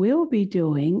what we will be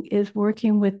doing is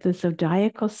working with the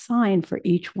zodiacal sign for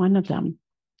each one of them.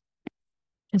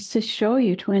 Just to show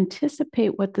you, to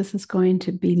anticipate what this is going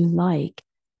to be like,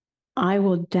 I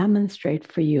will demonstrate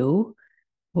for you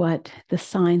what the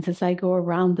signs as I go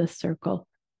around the circle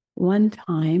one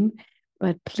time,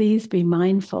 but please be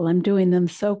mindful. I'm doing them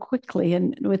so quickly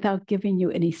and without giving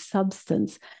you any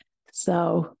substance.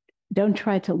 So don't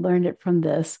try to learn it from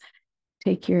this.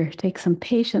 Take some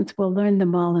patience. We'll learn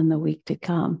them all in the week to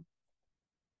come.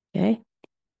 Okay.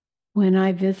 When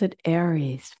I visit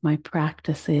Aries, my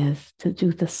practice is to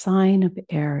do the sign of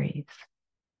Aries.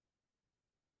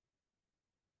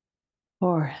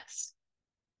 Taurus,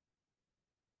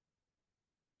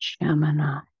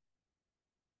 Gemini,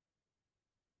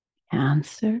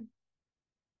 Cancer,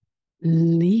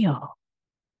 Leo,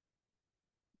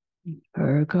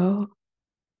 Virgo,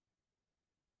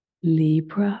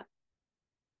 Libra,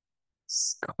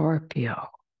 Scorpio,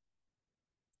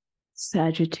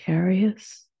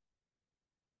 Sagittarius,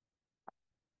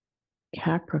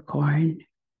 Capricorn,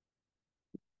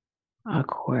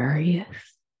 Aquarius,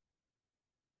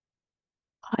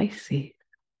 Pisces,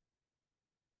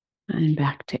 and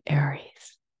back to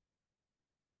Aries.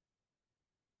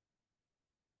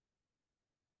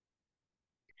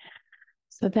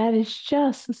 So that is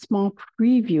just a small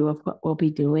preview of what we'll be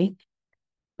doing.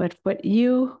 But what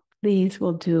you please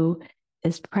will do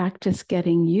is practice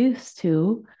getting used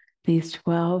to these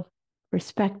 12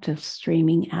 perspectives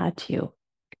streaming at you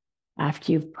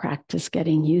after you've practiced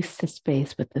getting used to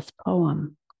space with this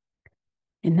poem.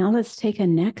 And now let's take a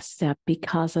next step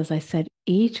because, as I said,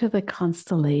 each of the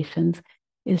constellations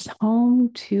is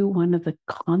home to one of the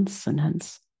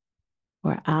consonants,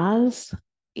 whereas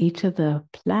each of the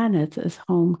planets is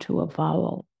home to a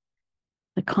vowel.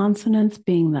 The consonants,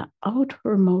 being the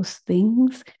outermost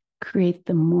things, create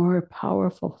the more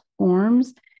powerful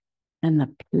forms, and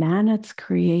the planets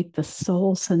create the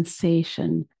soul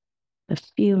sensation, the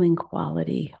feeling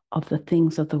quality of the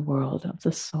things of the world, of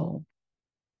the soul.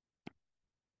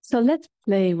 So let's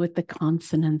play with the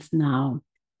consonants now.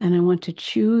 And I want to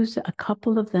choose a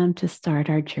couple of them to start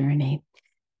our journey.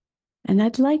 And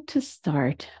I'd like to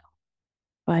start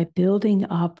by building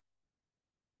up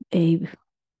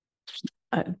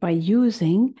by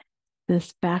using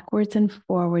this backwards and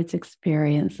forwards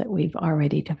experience that we've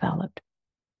already developed.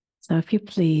 So if you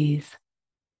please,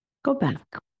 go back.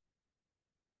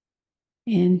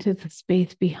 into the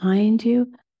space behind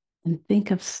you and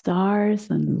think of stars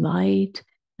and light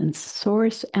and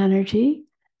source energy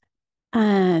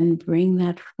and bring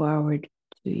that forward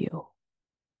to you.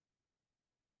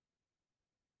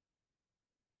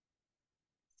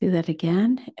 Do that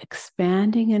again,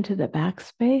 expanding into the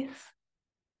backspace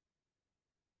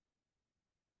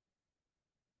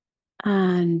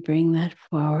and bring that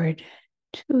forward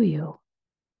to you.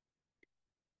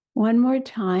 One more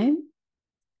time.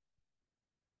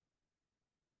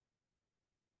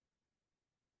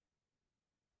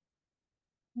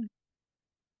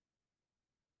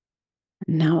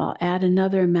 Now I'll add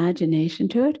another imagination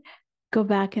to it. Go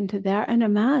back into there and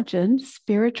imagine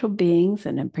spiritual beings,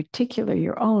 and in particular,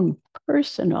 your own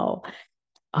personal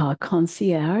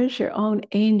concierge, your own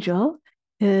angel,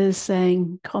 is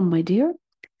saying, "Come, my dear,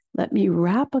 let me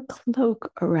wrap a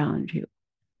cloak around you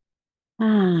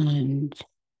and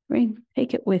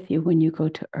take it with you when you go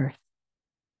to Earth.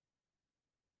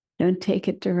 Don't take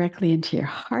it directly into your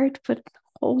heart, but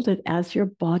hold it as your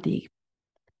body."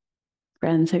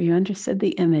 Friends, have you understood the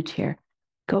image here?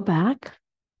 Go back,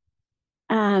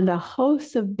 and a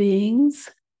host of beings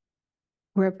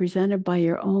represented by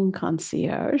your own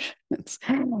concierge, it's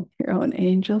your own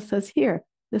angel, says, "Here,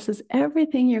 this is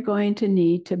everything you're going to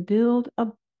need to build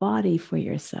a body for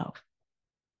yourself."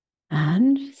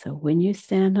 And so when you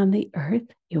stand on the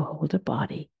earth, you hold a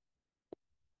body.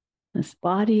 This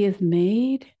body is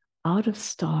made out of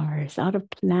stars, out of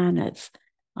planets,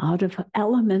 out of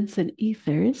elements and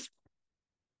ethers.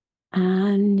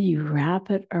 And you wrap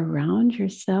it around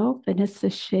yourself, and it's the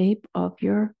shape of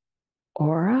your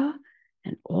aura.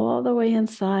 And all the way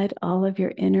inside, all of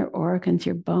your inner organs,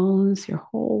 your bones, your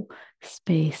whole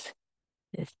space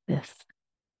is this.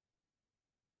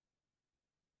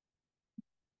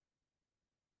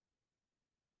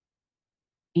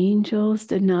 Angels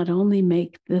did not only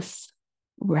make this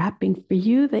wrapping for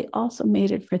you, they also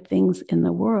made it for things in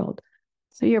the world.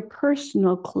 So your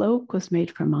personal cloak was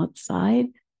made from outside,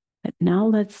 but now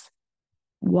let's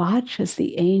watch as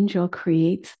the angel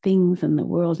creates things in the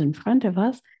world in front of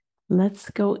us. Let's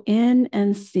go in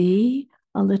and see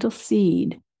a little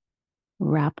seed.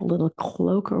 Wrap a little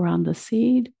cloak around the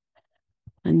seed.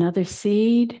 Another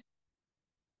seed.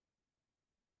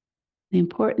 The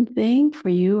important thing for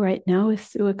you right now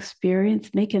is to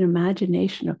experience, make an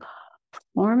imagination of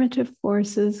formative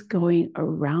forces going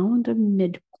around a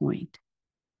midpoint.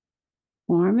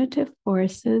 Formative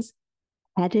forces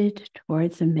headed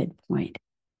towards a midpoint.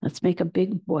 Let's make a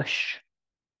big bush.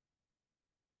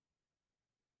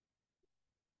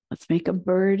 Let's make a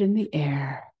bird in the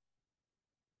air.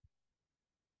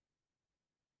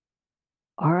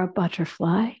 Or a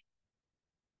butterfly.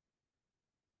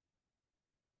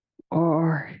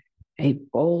 Or a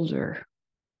boulder.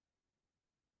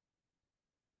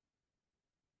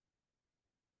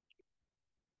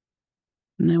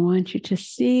 And I want you to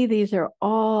see these are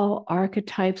all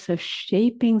archetypes of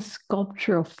shaping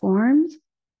sculptural forms.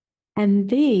 And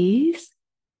these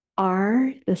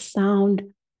are the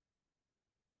sound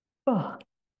 "bah."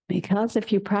 Because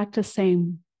if you practice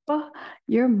saying "bah,"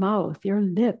 your mouth, your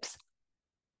lips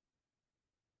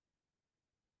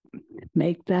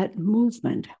make that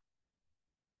movement.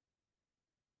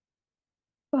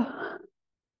 "Bah."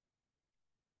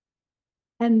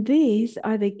 And these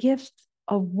are the gifts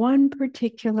of one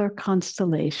particular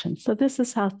constellation. So this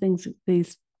is how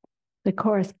the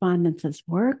correspondences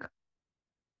work.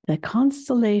 The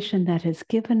constellation that has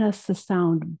given us the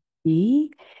sound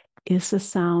B is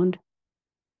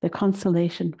the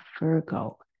constellation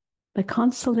Virgo, the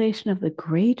constellation of the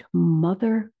great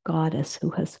mother goddess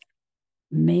who has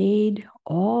made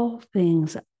all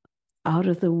things out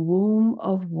of the womb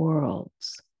of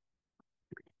worlds.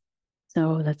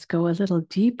 So let's go a little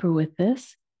deeper with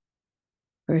this.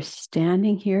 We're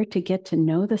standing here to get to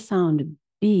know the sound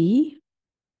B.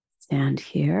 Stand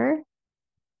here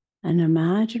and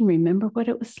imagine, remember what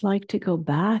it was like to go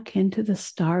back into the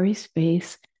starry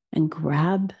space and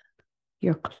grab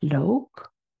your cloak.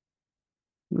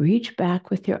 Reach back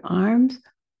with your arms,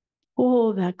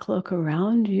 pull that cloak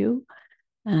around you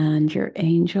and your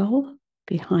angel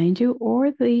behind you,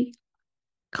 or the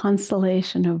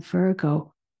constellation of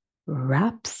Virgo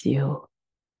wraps you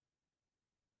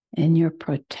in your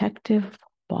protective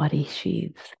body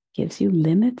sheaths, gives you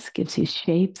limits, gives you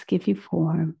shapes, gives you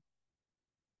form.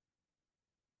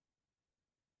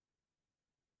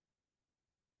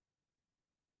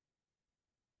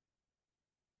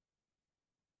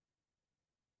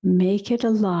 Make it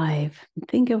alive.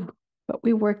 Think of what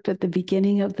we worked at the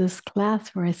beginning of this class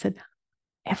where I said,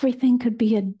 everything could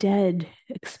be a dead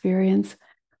experience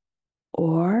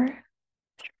or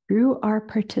through our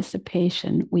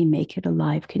participation, we make it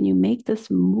alive. Can you make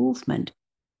this movement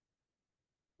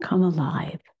come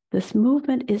alive? This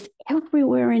movement is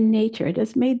everywhere in nature. It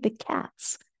has made the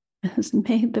cats, it has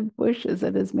made the bushes,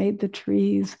 it has made the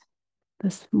trees,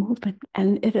 this movement,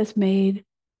 and it has made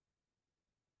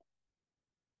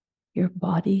your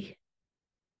body.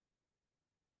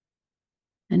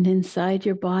 And inside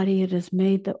your body, it has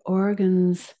made the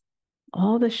organs,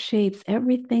 all the shapes,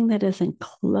 everything that is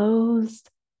enclosed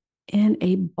in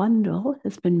a bundle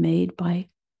has been made by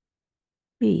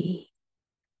me.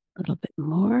 A little bit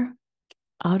more.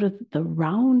 Out of the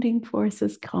rounding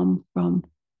forces come from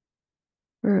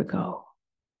Virgo.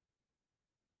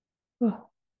 Oh.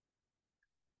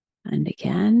 And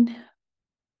again,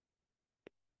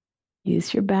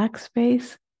 use your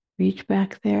backspace, reach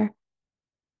back there,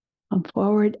 come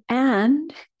forward,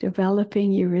 and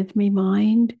developing Eurythmy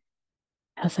mind.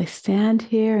 As I stand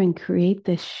here and create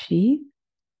this sheath,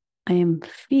 I am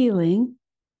feeling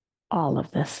all of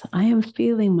this. I am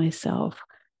feeling myself,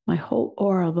 my whole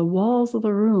aura, the walls of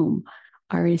the room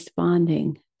are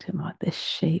responding to this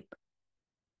shape.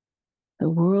 The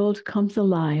world comes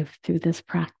alive through this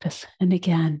practice. And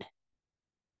again,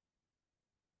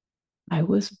 I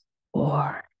was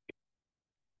born.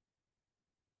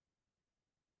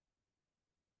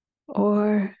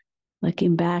 Or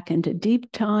looking back into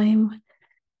deep time,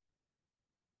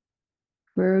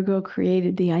 Virgo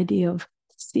created the idea of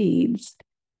seeds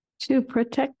to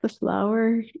protect the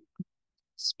flower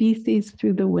species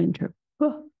through the winter.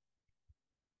 Oh,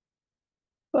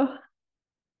 oh,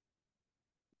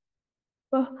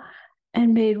 oh,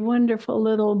 and made wonderful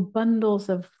little bundles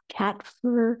of cat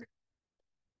fur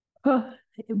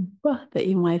that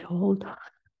you might hold,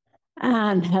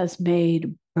 and has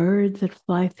made birds that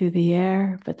fly through the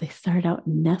air, but they start out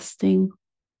nesting,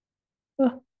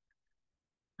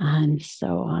 and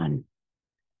so on.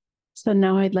 So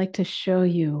now I'd like to show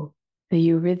you the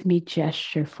Eurythmy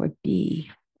gesture for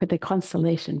B, for the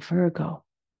constellation Virgo.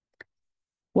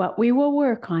 What we will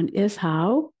work on is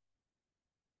how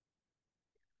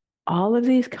all of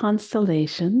these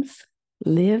constellations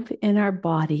live in our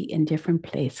body in different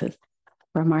places,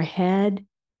 from our head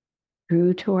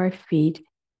through to our feet.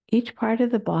 Each part of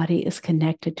the body is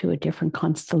connected to a different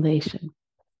constellation.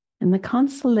 And the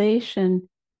constellation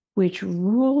which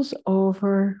rules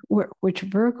over, which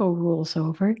Virgo rules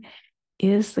over,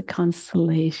 is the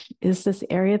constellation, is this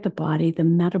area of the body, the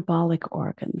metabolic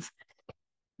organs.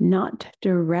 Not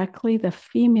directly the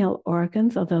female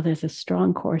organs, although there's a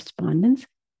strong correspondence,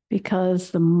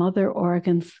 because the mother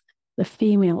organs, the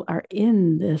female, are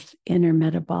in this inner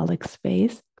metabolic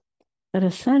space. But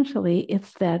essentially,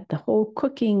 it's that the whole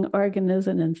cooking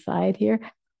organism inside here,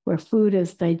 where food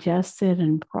is digested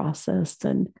and processed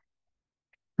and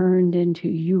turned into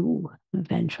you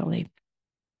eventually.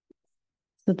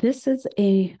 So this is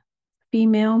a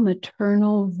female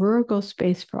maternal Virgo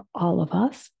space for all of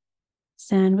us.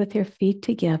 Stand with your feet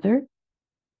together.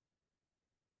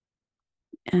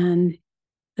 And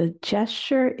the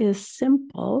gesture is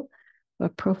simple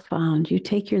but profound. You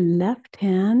take your left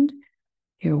hand,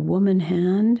 your woman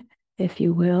hand, if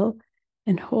you will,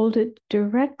 and hold it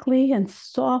directly and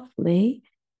softly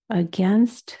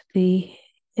against the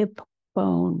hip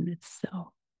bone itself.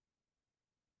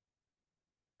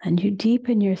 And you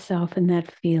deepen yourself in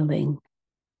that feeling,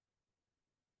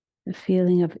 the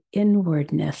feeling of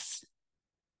inwardness,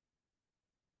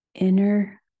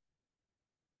 inner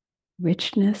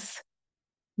richness,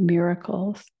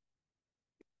 miracles.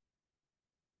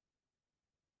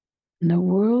 And the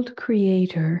world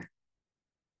creator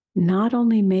not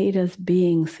only made us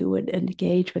beings who would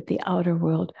engage with the outer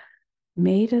world,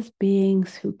 made us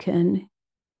beings who can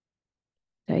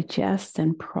digest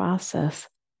and process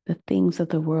the things of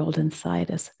the world inside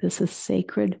us. This is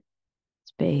sacred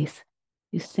space.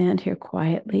 You stand here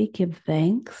quietly, give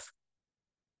thanks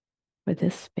for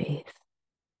this space.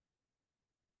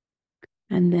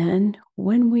 And then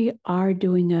when we are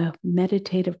doing a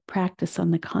meditative practice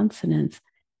on the consonants,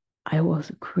 I will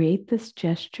create this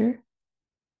gesture,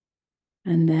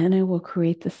 and then I will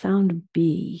create the sound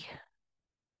B.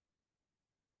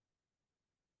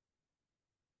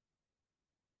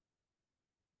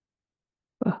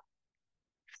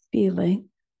 Feeling,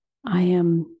 I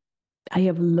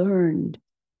have learned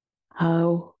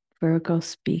how Virgo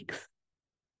speaks.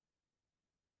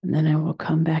 And then I will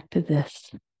come back to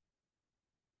this.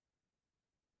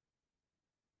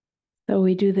 So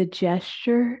we do the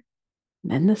gesture,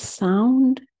 then the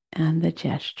sound, and the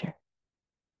gesture.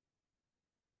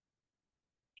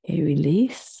 Okay,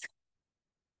 release.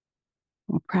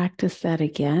 We'll practice that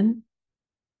again.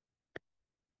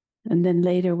 And then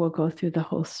later we'll go through the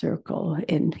whole circle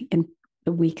in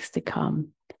the weeks to come.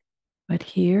 But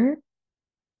here,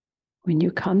 when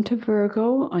you come to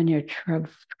Virgo on your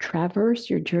traverse,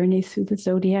 your journey through the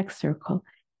zodiac circle,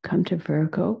 come to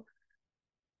Virgo,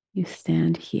 you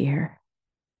stand here.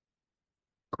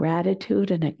 Gratitude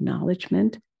and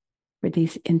acknowledgement for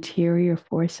these interior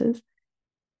forces.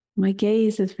 My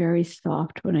gaze is very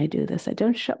soft when I do this. I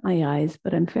don't shut my eyes,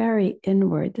 but I'm very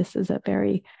inward. This is a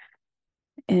very,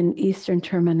 in Eastern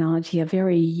terminology, a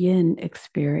very yin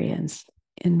experience,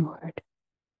 inward.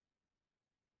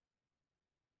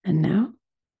 And now,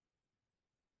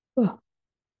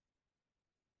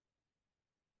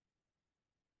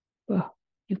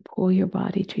 you pull your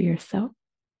body to yourself.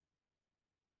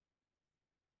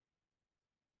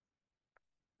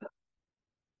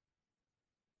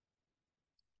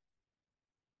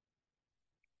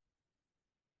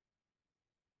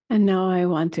 And now I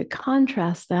want to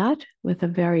contrast that with a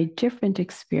very different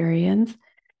experience,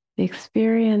 the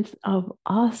experience of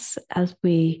us as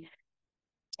we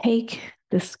take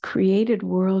this created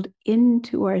world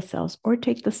into ourselves, or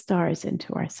take the stars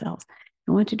into ourselves.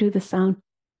 I want to do the sound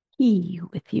P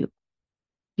with you.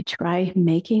 You try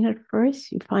making it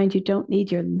first. You find you don't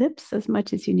need your lips as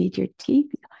much as you need your teeth.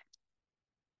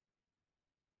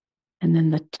 And then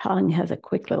the tongue has a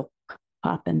quick little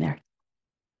pop in there.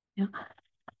 Yeah.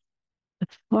 The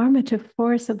formative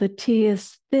force of the T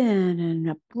is thin and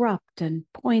abrupt and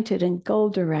pointed and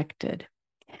goal-directed.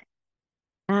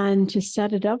 And to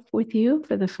set it up with you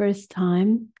for the first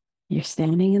time, you're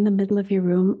standing in the middle of your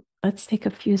room. Let's take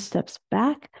a few steps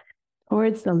back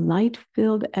towards the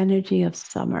light-filled energy of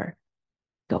summer.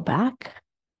 Go back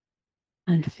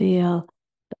and feel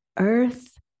the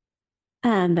earth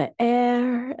and the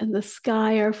air and the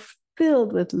sky are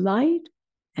filled with light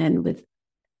and with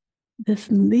this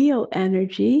Leo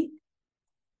energy.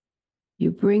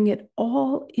 You bring it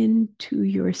all into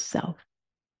yourself.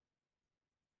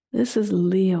 This is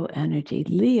Leo energy.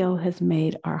 Leo has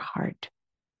made our heart.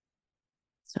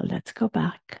 So let's go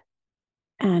back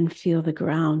and feel the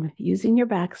ground using your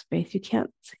backspace.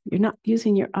 You're not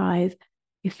using your eyes.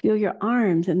 You feel your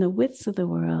arms in the widths of the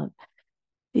world.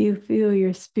 You feel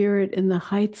your spirit in the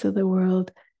heights of the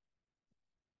world.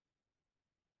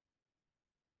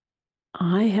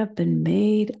 I have been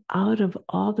made out of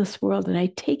all this world, and I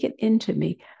take it into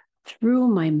me through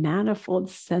my manifold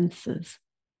senses.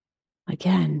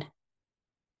 Again,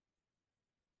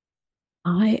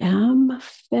 I am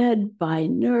fed by,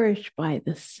 nourished by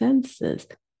the senses.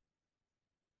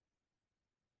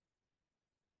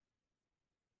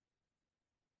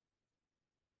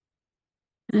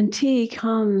 And T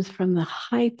comes from the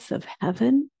heights of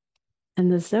heaven,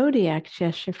 and the zodiac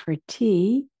gesture for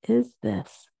T is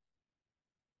this.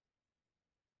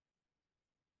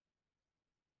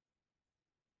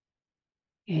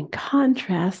 In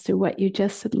contrast to what you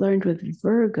just had learned with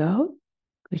Virgo,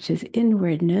 which is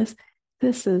inwardness,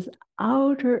 this is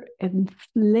outer and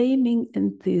flaming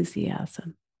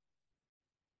enthusiasm.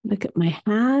 Look at my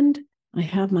hand. I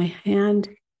have my hand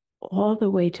all the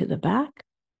way to the back,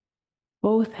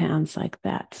 both hands like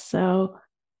that. So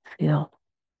feel.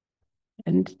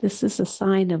 And this is a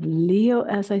sign of Leo,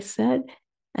 as I said.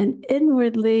 And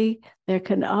inwardly, there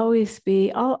can always be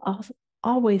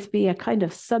a kind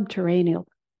of subterranean,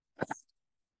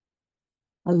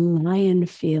 a lion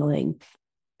feeling,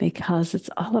 because it's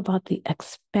all about the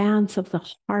expanse of the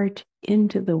heart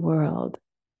into the world,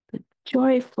 the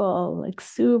joyful,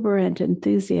 exuberant,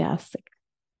 enthusiastic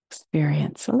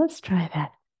experience. So let's try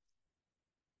that.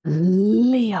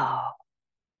 Leo.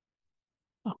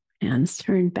 Oh, hands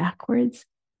turned backwards,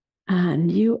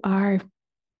 and you are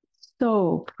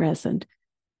so present.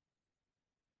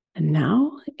 And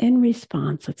now, in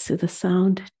response, let's do the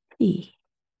sound T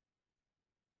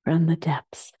from the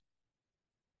depths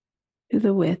to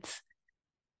the widths,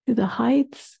 to the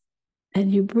heights,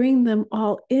 and you bring them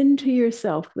all into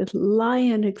yourself with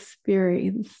lion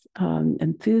experience,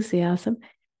 enthusiasm,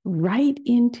 right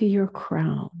into your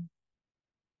crown.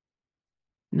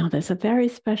 Now, there's a very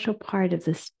special part of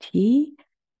this T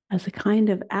as a kind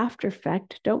of after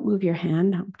effect. Don't move your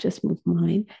hand, just move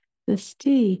mine. This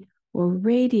T will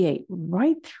radiate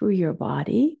right through your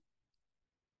body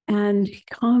and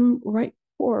come right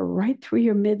through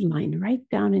your midline, right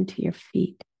down into your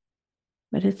feet.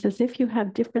 But it's as if you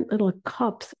have different little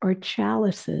cups or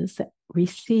chalices that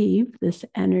receive this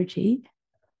energy.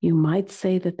 You might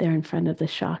say that they're in front of the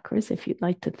chakras, if you'd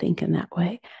like to think in that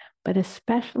way, but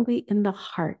especially in the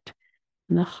heart.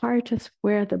 And the heart is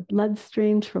where the blood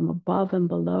streams from above and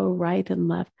below, right and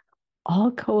left,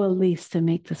 all coalesce to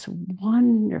make this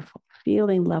wonderful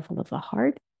feeling level of the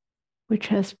heart, which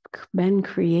has been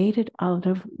created out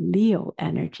of Leo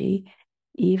energy,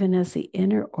 even as the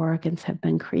inner organs have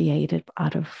been created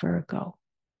out of Virgo.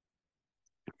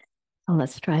 So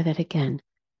let's try that again.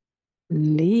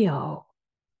 Leo.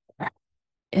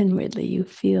 Inwardly, you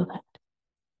feel that.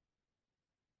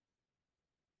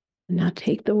 Now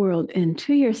take the world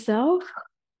into yourself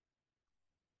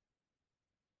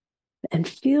and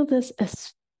feel this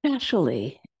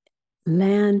especially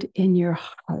land in your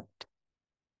heart,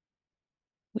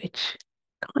 which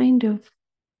kind of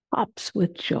pops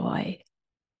with joy.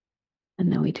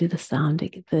 And then we do the sound,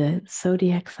 the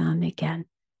zodiac sound again.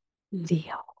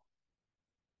 Leo.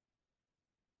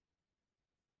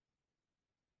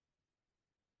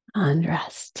 And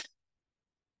rest.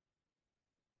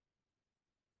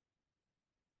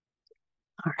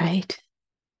 All right.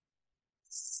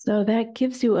 So that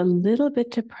gives you a little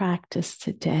bit to practice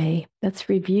today. Let's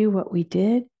review what we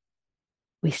did.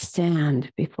 We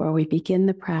stand before we begin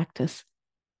the practice.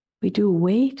 We do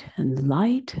weight and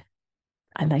light.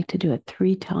 I like to do it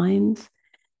 3 times.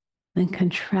 Then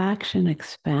contraction,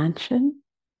 expansion.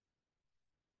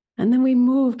 And then we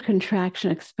moved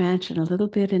contraction, expansion a little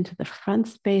bit into the front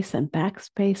space and back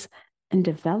space and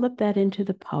develop that into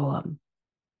the poem.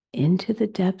 Into the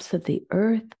depths of the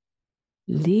earth,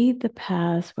 lead the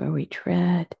paths where we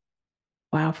tread,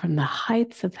 while from the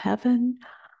heights of heaven,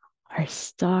 our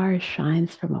star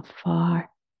shines from afar.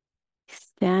 We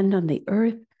stand on the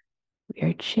earth, we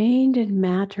are chained in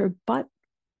matter, but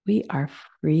we are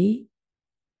free,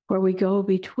 for we go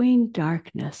between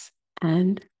darkness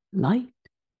and light,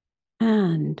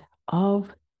 and of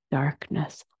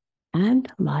darkness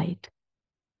and light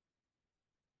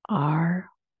are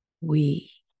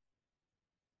we.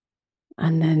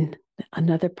 And then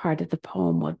another part of the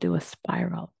poem will do a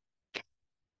spiral.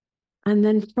 And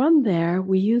then from there,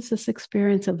 we use this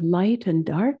experience of light and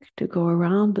dark to go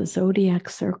around the zodiac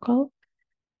circle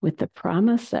with the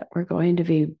promise that we're going to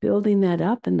be building that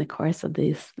up in the course of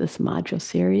this module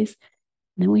series.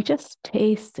 And then we just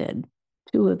tasted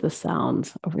 2 of the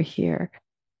sounds over here,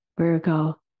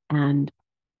 Virgo and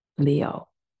Leo.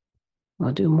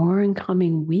 We'll do more in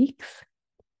coming weeks.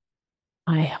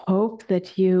 I hope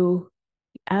that you,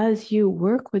 as you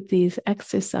work with these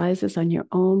exercises on your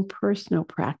own personal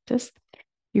practice,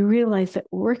 you realize that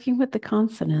working with the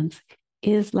consonants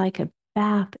is like a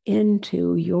bath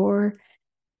into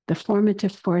the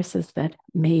formative forces that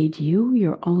made you,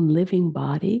 your own living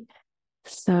body.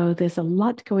 So there's a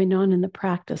lot going on in the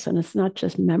practice, and it's not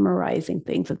just memorizing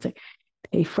things. It's like,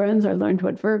 hey, friends, I learned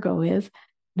what Virgo is.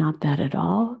 Not that at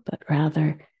all, but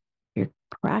rather you're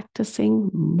practicing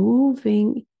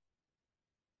moving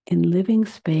in living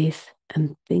space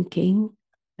and thinking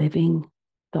living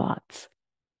thoughts.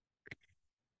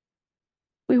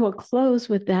 We will close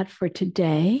with that for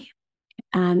today,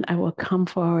 and I will come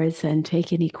forwards and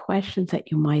take any questions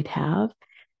that you might have.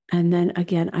 And then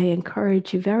again, I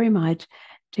encourage you very much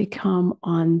to come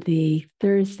on the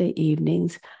Thursday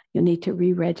evenings. You'll need to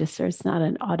re-register. It's not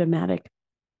an automatic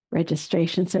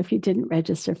registration. So if you didn't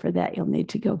register for that, you'll need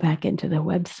to go back into the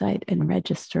website and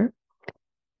register.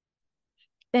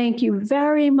 Thank you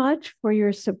very much for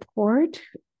your support.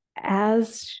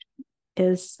 As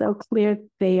is so clear,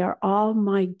 they are all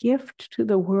my gift to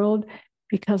the world,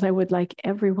 because I would like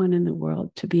everyone in the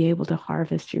world to be able to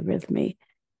harvest Eurythmy.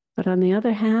 But on the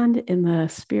other hand, in the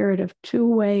spirit of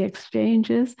 2-way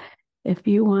exchanges, if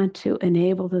you want to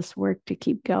enable this work to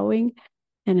keep going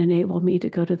and enable me to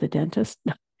go to the dentist,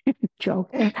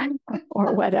 joke,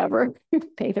 or whatever,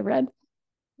 pay the rent,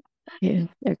 yeah,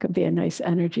 there could be a nice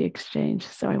energy exchange.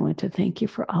 So I want to thank you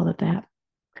for all of that.